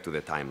respect to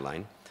the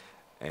timeline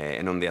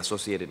and on the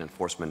associated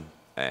enforcement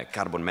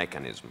carbon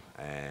mechanism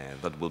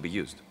that will be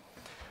used.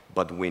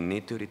 But we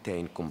need to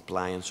retain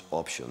compliance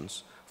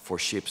options for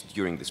ships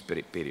during this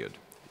period,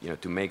 you know,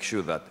 to make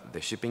sure that the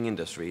shipping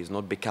industry is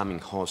not becoming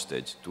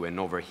hostage to an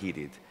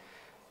overheated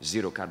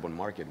zero carbon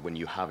market when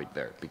you have it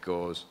there.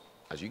 Because,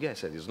 as you guys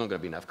said, there's not going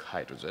to be enough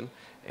hydrogen.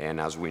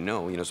 And as we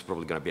know, you know, it's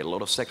probably going to be a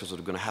lot of sectors that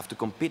are going to have to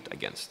compete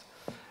against.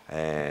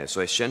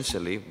 So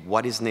essentially,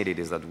 what is needed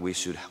is that we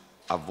should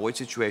avoid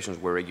situations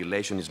where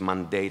regulation is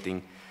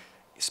mandating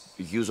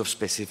use of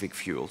specific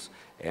fuels,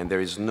 and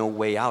there is no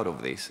way out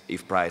of this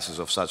if prices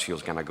of such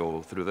fuels kind of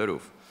go through the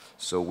roof.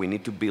 So we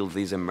need to build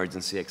these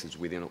emergency exits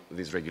within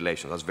these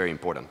regulations. That's very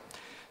important.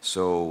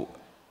 So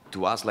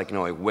to us, like, you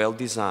know, a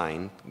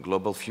well-designed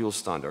global fuel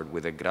standard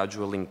with a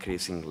gradual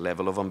increasing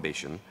level of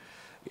ambition,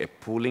 a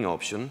pooling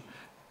option,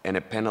 and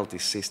a penalty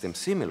system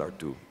similar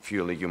to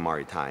FuelEU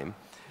Maritime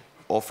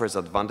offers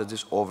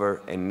advantages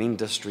over an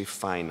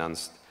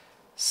industry-financed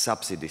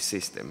subsidy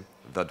system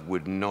that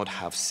would not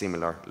have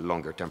similar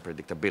longer-term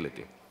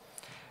predictability.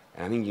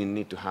 And I think you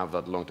need to have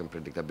that long-term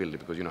predictability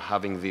because, you know,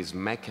 having these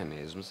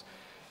mechanisms,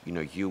 you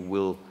know, you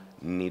will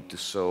need to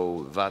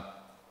show that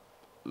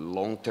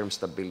long-term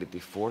stability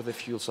for the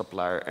fuel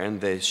supplier and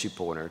the ship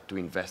owner to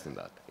invest in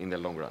that in the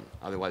long run.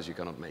 Otherwise, you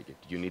cannot make it.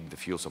 You need the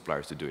fuel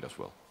suppliers to do it as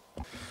well.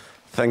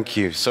 Thank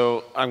you.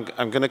 So I'm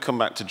going to come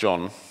back to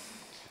John.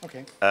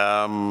 Okay.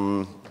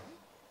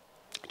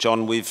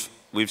 John,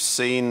 we've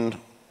seen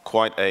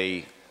quite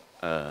a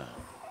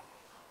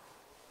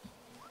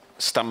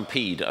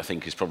stampede, I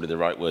think is probably the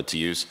right word to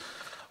use,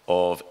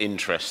 of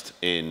interest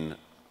in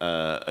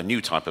a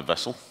new type of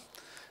vessel,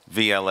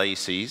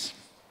 VLACs.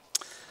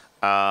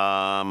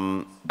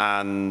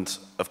 And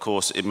of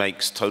course, it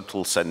makes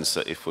total sense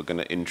that if we're going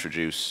to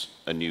introduce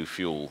a new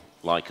fuel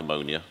like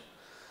ammonia,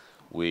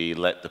 we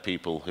let the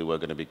people who are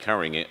going to be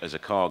carrying it as a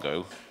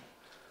cargo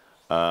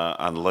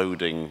and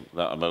loading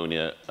that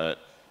ammonia at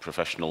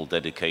professional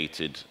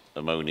dedicated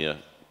ammonia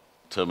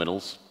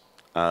terminals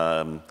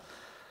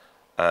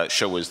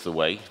show us the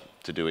way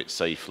to do it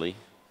safely,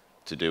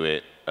 to do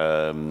it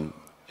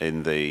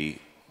in the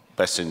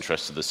best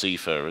interest of the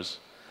seafarers.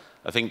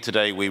 I think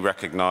today we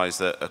recognize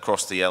that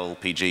across the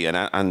LPG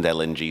and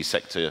LNG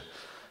sector,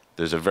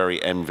 there's a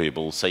very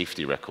enviable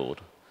safety record.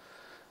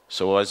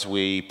 So as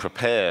we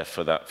prepare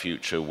for that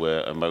future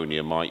where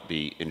ammonia might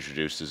be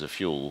introduced as a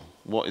fuel,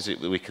 what is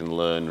it that we can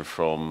learn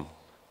from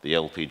the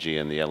LPG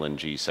and the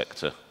LNG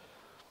sector?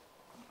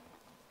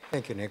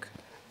 Thank you, Nick.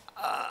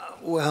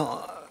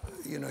 Well,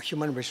 you know,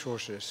 human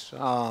resources,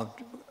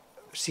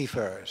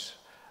 seafarers,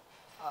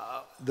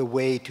 the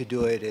way to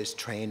do it is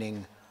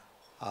training,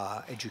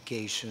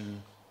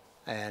 education,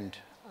 and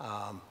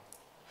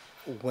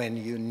when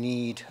you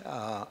need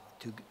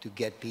to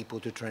get people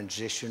to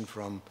transition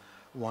from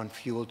one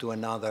fuel to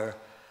another,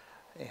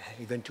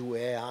 even to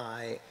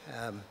AI,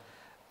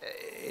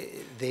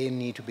 they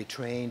need to be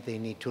trained, they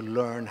need to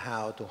learn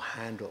how to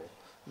handle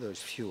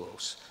those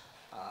fuels.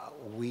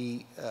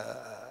 We,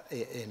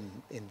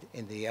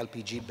 in the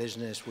LPG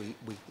business,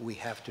 we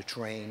have to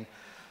train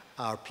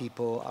our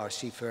people, our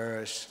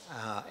seafarers,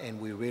 and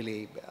we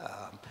really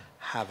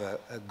have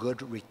a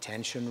good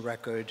retention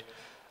record.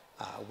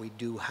 We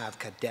do have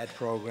cadet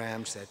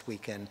programs that we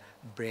can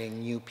bring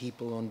new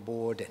people on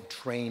board and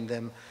train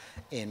them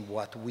in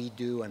what we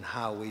do and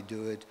how we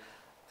do it.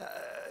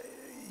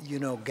 You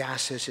know,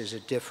 gases is a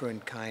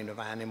different kind of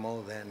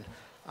animal than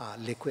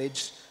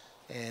liquids,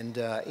 and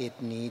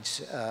it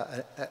needs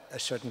a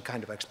certain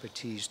kind of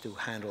expertise to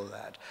handle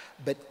that.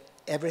 But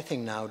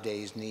everything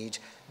nowadays needs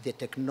the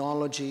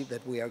technology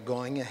that we are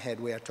going ahead.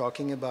 We are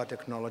talking about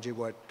technology.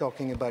 We're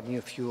talking about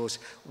new fuels.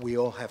 We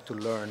all have to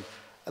learn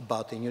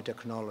about the new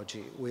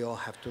technology. We all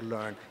have to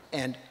learn,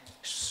 and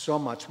so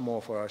much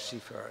more for our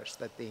seafarers,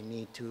 that they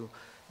need to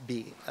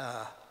be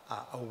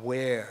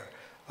aware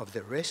of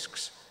the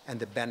risks and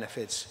the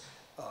benefits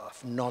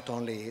of not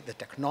only the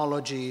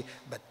technology,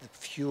 but the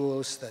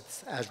fuels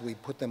that as we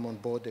put them on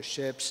board the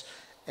ships.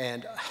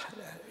 And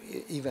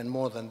even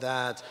more than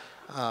that,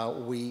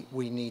 we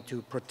need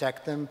to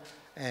protect them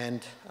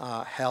and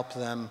help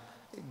them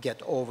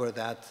get over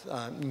that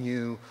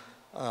new.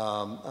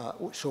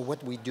 So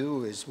what we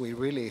do is we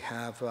really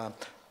have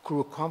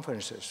crew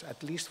conferences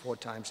at least 4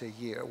 times a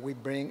year. We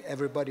bring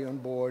everybody on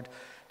board.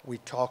 We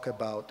talk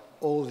about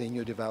all the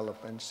new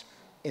developments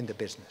in the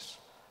business.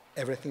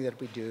 Everything that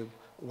we do,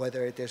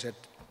 whether it is a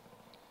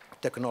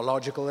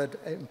technological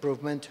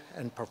improvement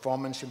and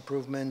performance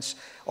improvements,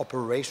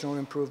 operational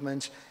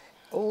improvements,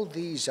 all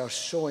these are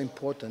so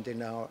important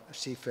in our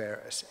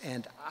seafarers.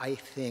 And I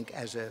think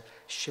as a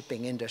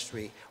shipping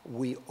industry,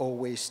 we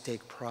always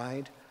take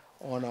pride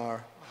on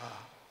our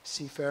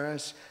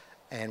seafarers,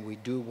 and we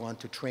do want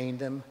to train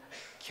them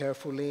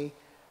carefully,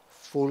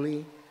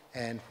 fully,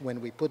 and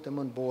when we put them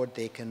on board,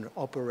 they can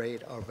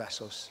operate our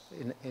vessels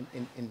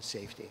in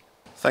safety.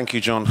 Thank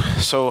you, John.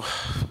 So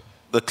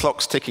the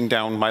clock's ticking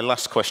down. My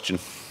last question.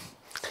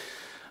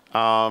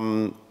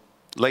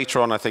 Later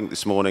on, I think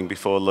this morning,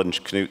 before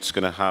lunch, Knut's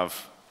going to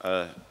have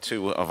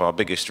 2 of our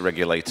biggest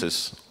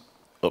regulators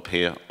up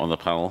here on the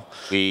panel.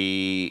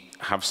 We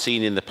have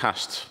seen in the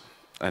past,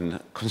 and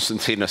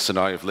Konstantinos and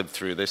I have lived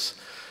through this,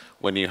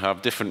 when you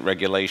have different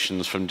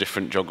regulations from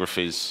different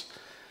geographies,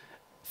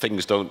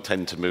 things don't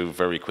tend to move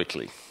very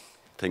quickly.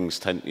 Things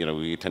tend,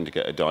 we tend to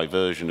get a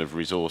diversion of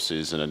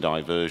resources and a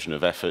diversion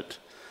of effort.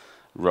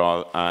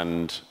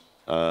 And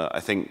I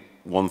think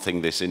one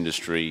thing this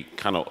industry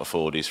cannot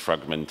afford is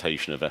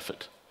fragmentation of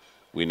effort.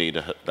 We need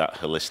that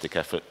holistic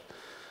effort.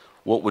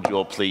 What would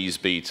your pleas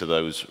be to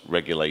those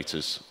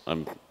regulators?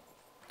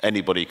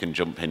 Anybody can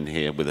jump in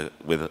here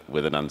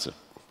with an answer.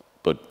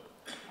 But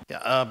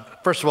yeah,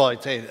 first of all,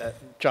 I'd say,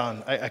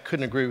 John, I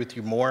couldn't agree with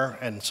you more,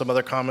 and some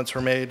other comments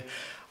were made.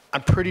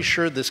 I'm pretty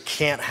sure this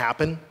can't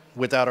happen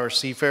without our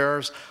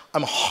seafarers.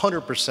 I'm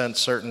 100%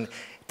 certain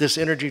this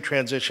energy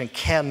transition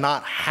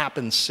cannot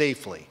happen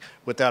safely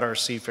without our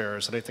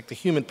seafarers. And I think the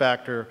human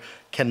factor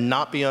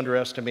cannot be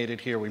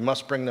underestimated here. We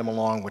must bring them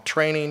along with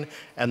training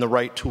and the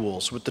right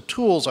tools. With the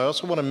tools, I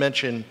also want to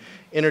mention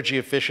energy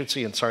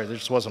efficiency, and sorry, there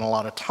just wasn't a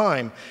lot of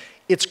time.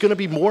 It's going to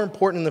be more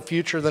important in the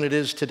future than it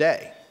is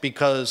today,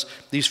 because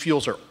these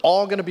fuels are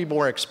all going to be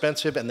more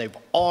expensive and they've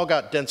all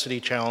got density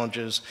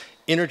challenges.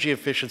 Energy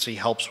efficiency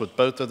helps with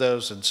both of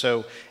those, and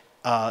so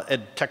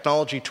and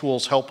technology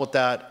tools help with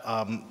that.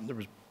 There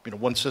was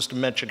one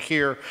system mentioned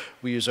here.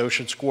 We use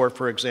Ocean Score,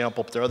 for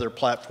example, but there are other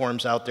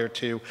platforms out there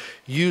too.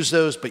 Use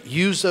those, but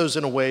use those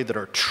in a way that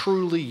are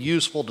truly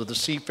useful to the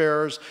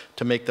seafarers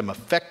to make them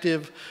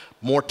effective,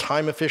 more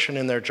time efficient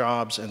in their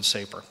jobs, and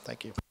safer.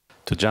 Thank you.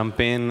 To jump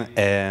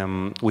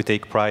in, we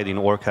take pride in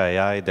Orca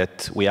AI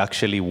that we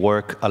actually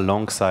work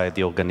alongside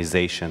the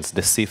organizations,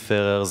 the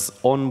seafarers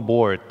on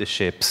board the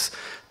ships,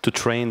 to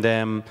train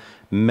them,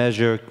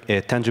 measure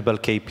tangible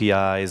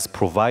KPIs,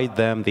 provide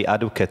them the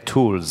adequate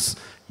tools,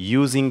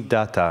 using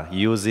data,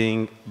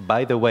 using,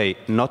 by the way,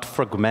 not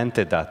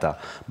fragmented data,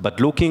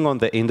 but looking on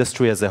the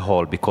industry as a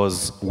whole,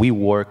 because we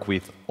work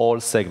with all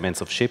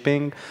segments of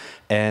shipping,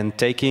 and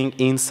taking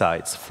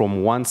insights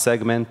from one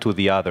segment to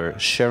the other,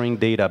 sharing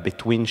data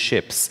between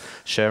ships,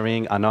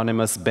 sharing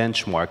anonymous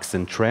benchmarks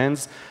and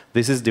trends.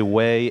 This is the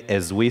way,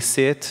 as we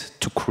see it,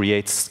 to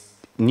create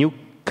new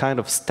kind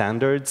of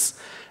standards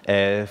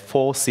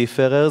for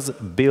seafarers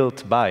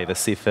built by the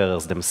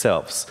seafarers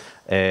themselves,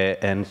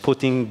 and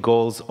putting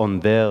goals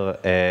on their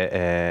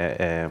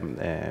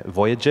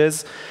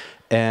voyages,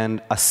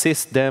 and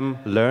assist them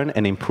learn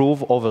and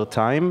improve over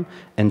time,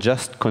 and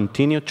just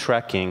continue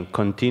tracking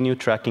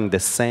the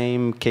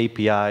same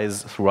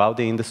KPIs throughout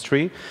the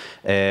industry.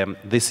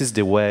 This is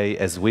the way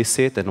as we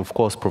see it, and of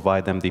course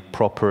provide them the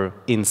proper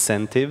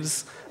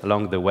incentives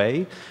along the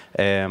way.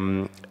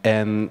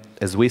 And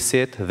as we see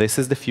it, this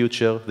is the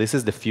future. This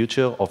is the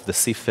future of the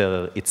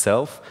seafarer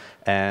itself,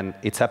 and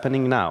it's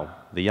happening now.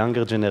 The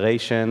younger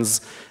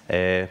generations,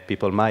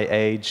 people my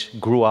age,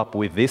 grew up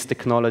with this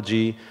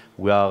technology.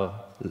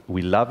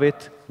 We love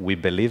it, we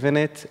believe in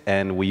it,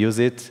 and we use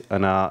it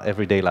in our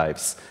everyday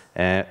lives.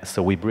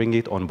 So we bring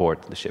it on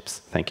board the ships.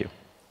 Thank you.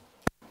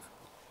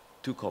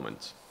 2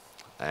 comments,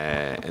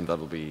 and that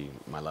will be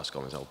my last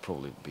comments. I'll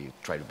probably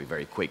try to be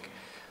very quick.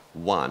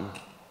 One,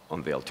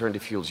 on the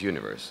alternative fuels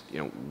universe,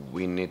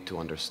 we need to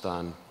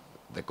understand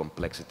the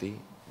complexity,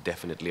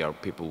 definitely our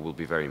people will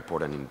be very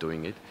important in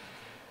doing it.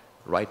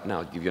 Right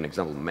now, to give you an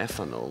example,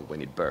 methanol,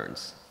 when it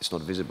burns, it's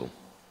not visible.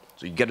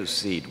 So you get to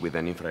see it with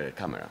an infrared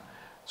camera.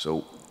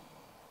 So,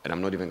 and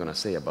I'm not even going to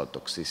say about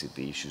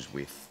toxicity issues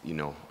with,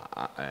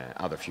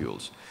 other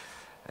fuels.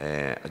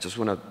 I just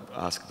want to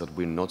ask that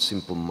we're not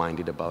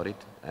simple-minded about it.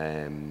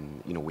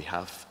 We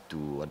have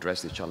to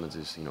address the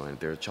challenges, and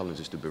there are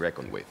challenges to be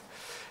reckoned with.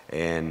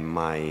 And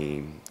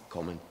my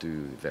comment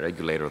to the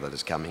regulator that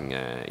is coming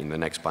in the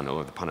next panel,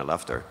 or the panel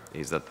after,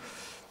 is that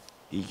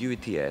EU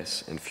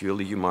ETS and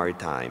FuelEU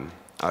Maritime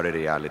are a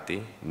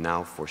reality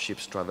now for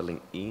ships traveling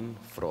in,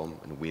 from,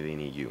 and within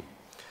EU.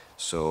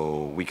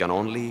 So we can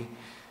only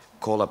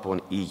call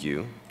upon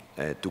EU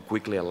to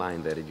quickly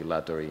align the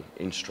regulatory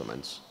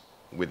instruments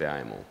with the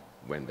IMO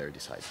when they're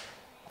decided.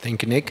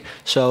 Thank you, Nick.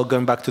 So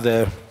going back to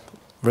the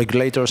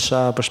regulator's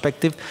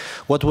perspective,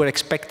 what we're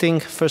expecting,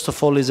 first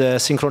of all, is a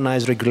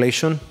synchronized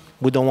regulation.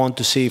 We don't want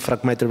to see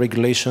fragmented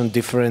regulation.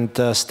 Different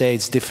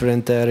states,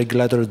 different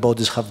regulatory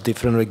bodies have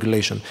different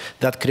regulation.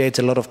 That creates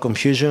a lot of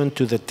confusion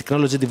to the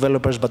technology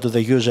developers, but to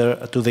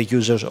the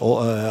users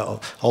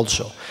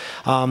also.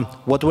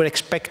 What we're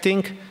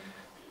expecting,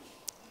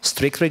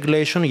 strict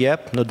regulation,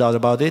 yep, no doubt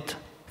about it.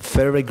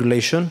 Fair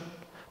regulation,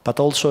 but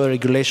also a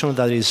regulation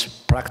that is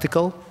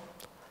practical,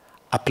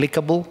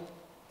 applicable,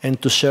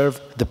 and to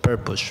serve the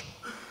purpose.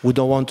 We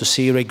don't want to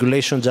see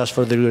regulation just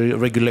for the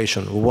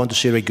regulation. We want to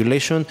see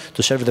regulation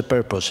to serve the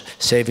purpose,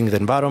 saving the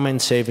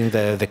environment, saving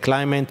the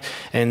climate,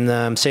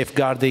 and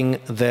safeguarding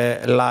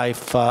the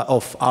life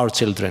of our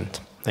children.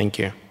 Thank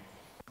you.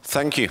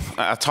 Thank you.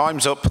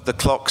 Time's up. The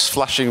clock's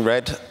flashing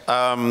red.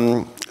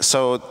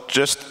 So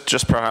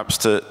just perhaps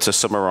to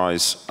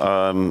summarize,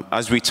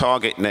 as we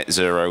target net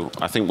zero,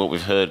 I think what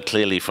we've heard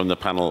clearly from the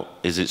panel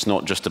is it's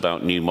not just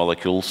about new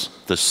molecules.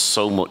 There's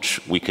so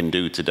much we can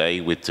do today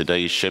with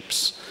today's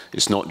ships.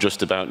 It's not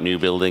just about new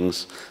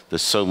buildings.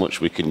 There's so much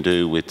we can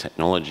do with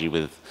technology,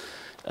 with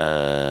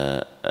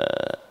AI,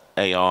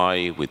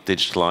 with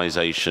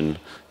digitalization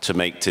to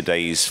make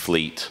today's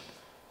fleet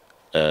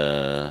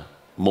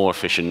more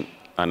efficient.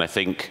 And I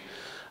think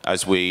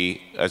as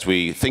we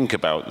think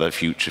about the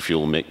future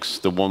fuel mix,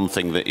 the one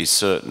thing that is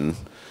certain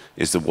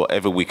is that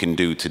whatever we can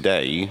do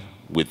today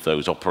with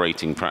those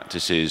operating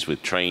practices,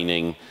 with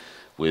training,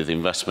 with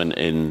investment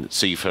in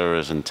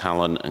seafarers and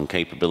talent and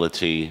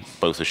capability,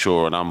 both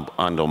ashore and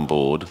on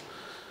board,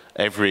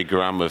 every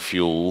gram of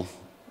fuel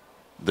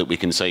that we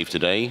can save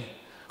today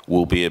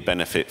will be a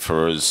benefit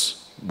for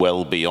us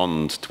well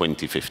beyond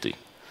 2050.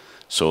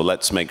 So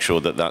let's make sure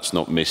that that's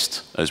not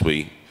missed as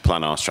we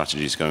plan our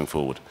strategies going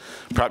forward.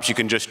 Perhaps you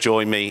can just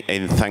join me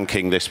in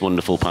thanking this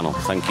wonderful panel.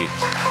 Thank you.